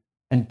the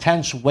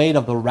intense weight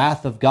of the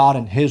wrath of God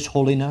and His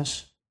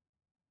holiness.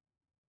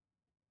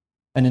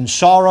 And in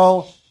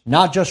sorrow,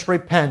 not just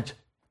repent,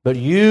 but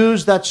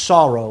use that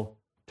sorrow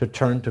to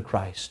turn to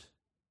Christ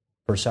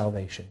for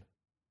salvation.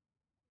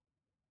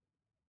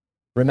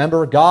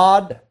 Remember,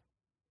 God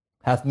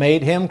hath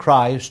made him,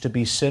 Christ, to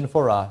be sin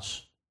for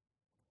us,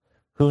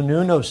 who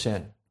knew no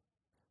sin,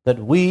 that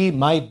we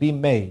might be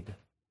made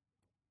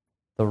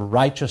the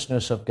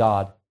righteousness of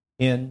God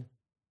in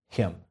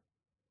him.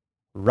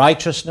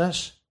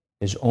 Righteousness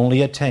is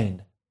only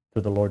attained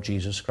through the Lord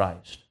Jesus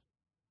Christ.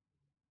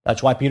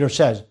 That's why Peter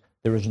says,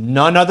 there is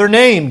none other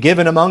name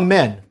given among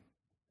men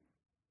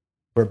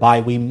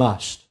whereby we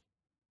must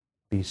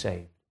be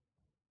saved.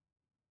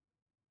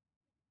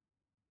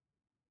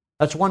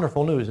 That's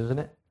wonderful news, isn't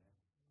it?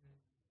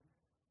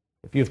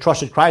 If you've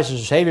trusted Christ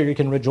as a Savior, you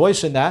can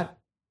rejoice in that.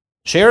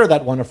 Share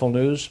that wonderful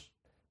news.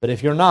 But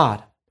if you're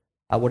not,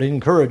 I would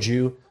encourage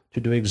you to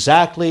do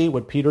exactly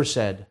what Peter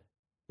said.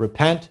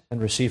 Repent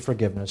and receive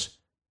forgiveness.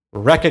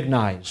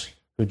 Recognize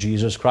who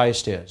Jesus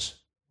Christ is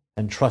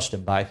and trust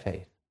Him by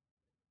faith.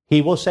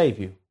 He will save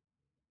you.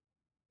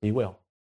 He will.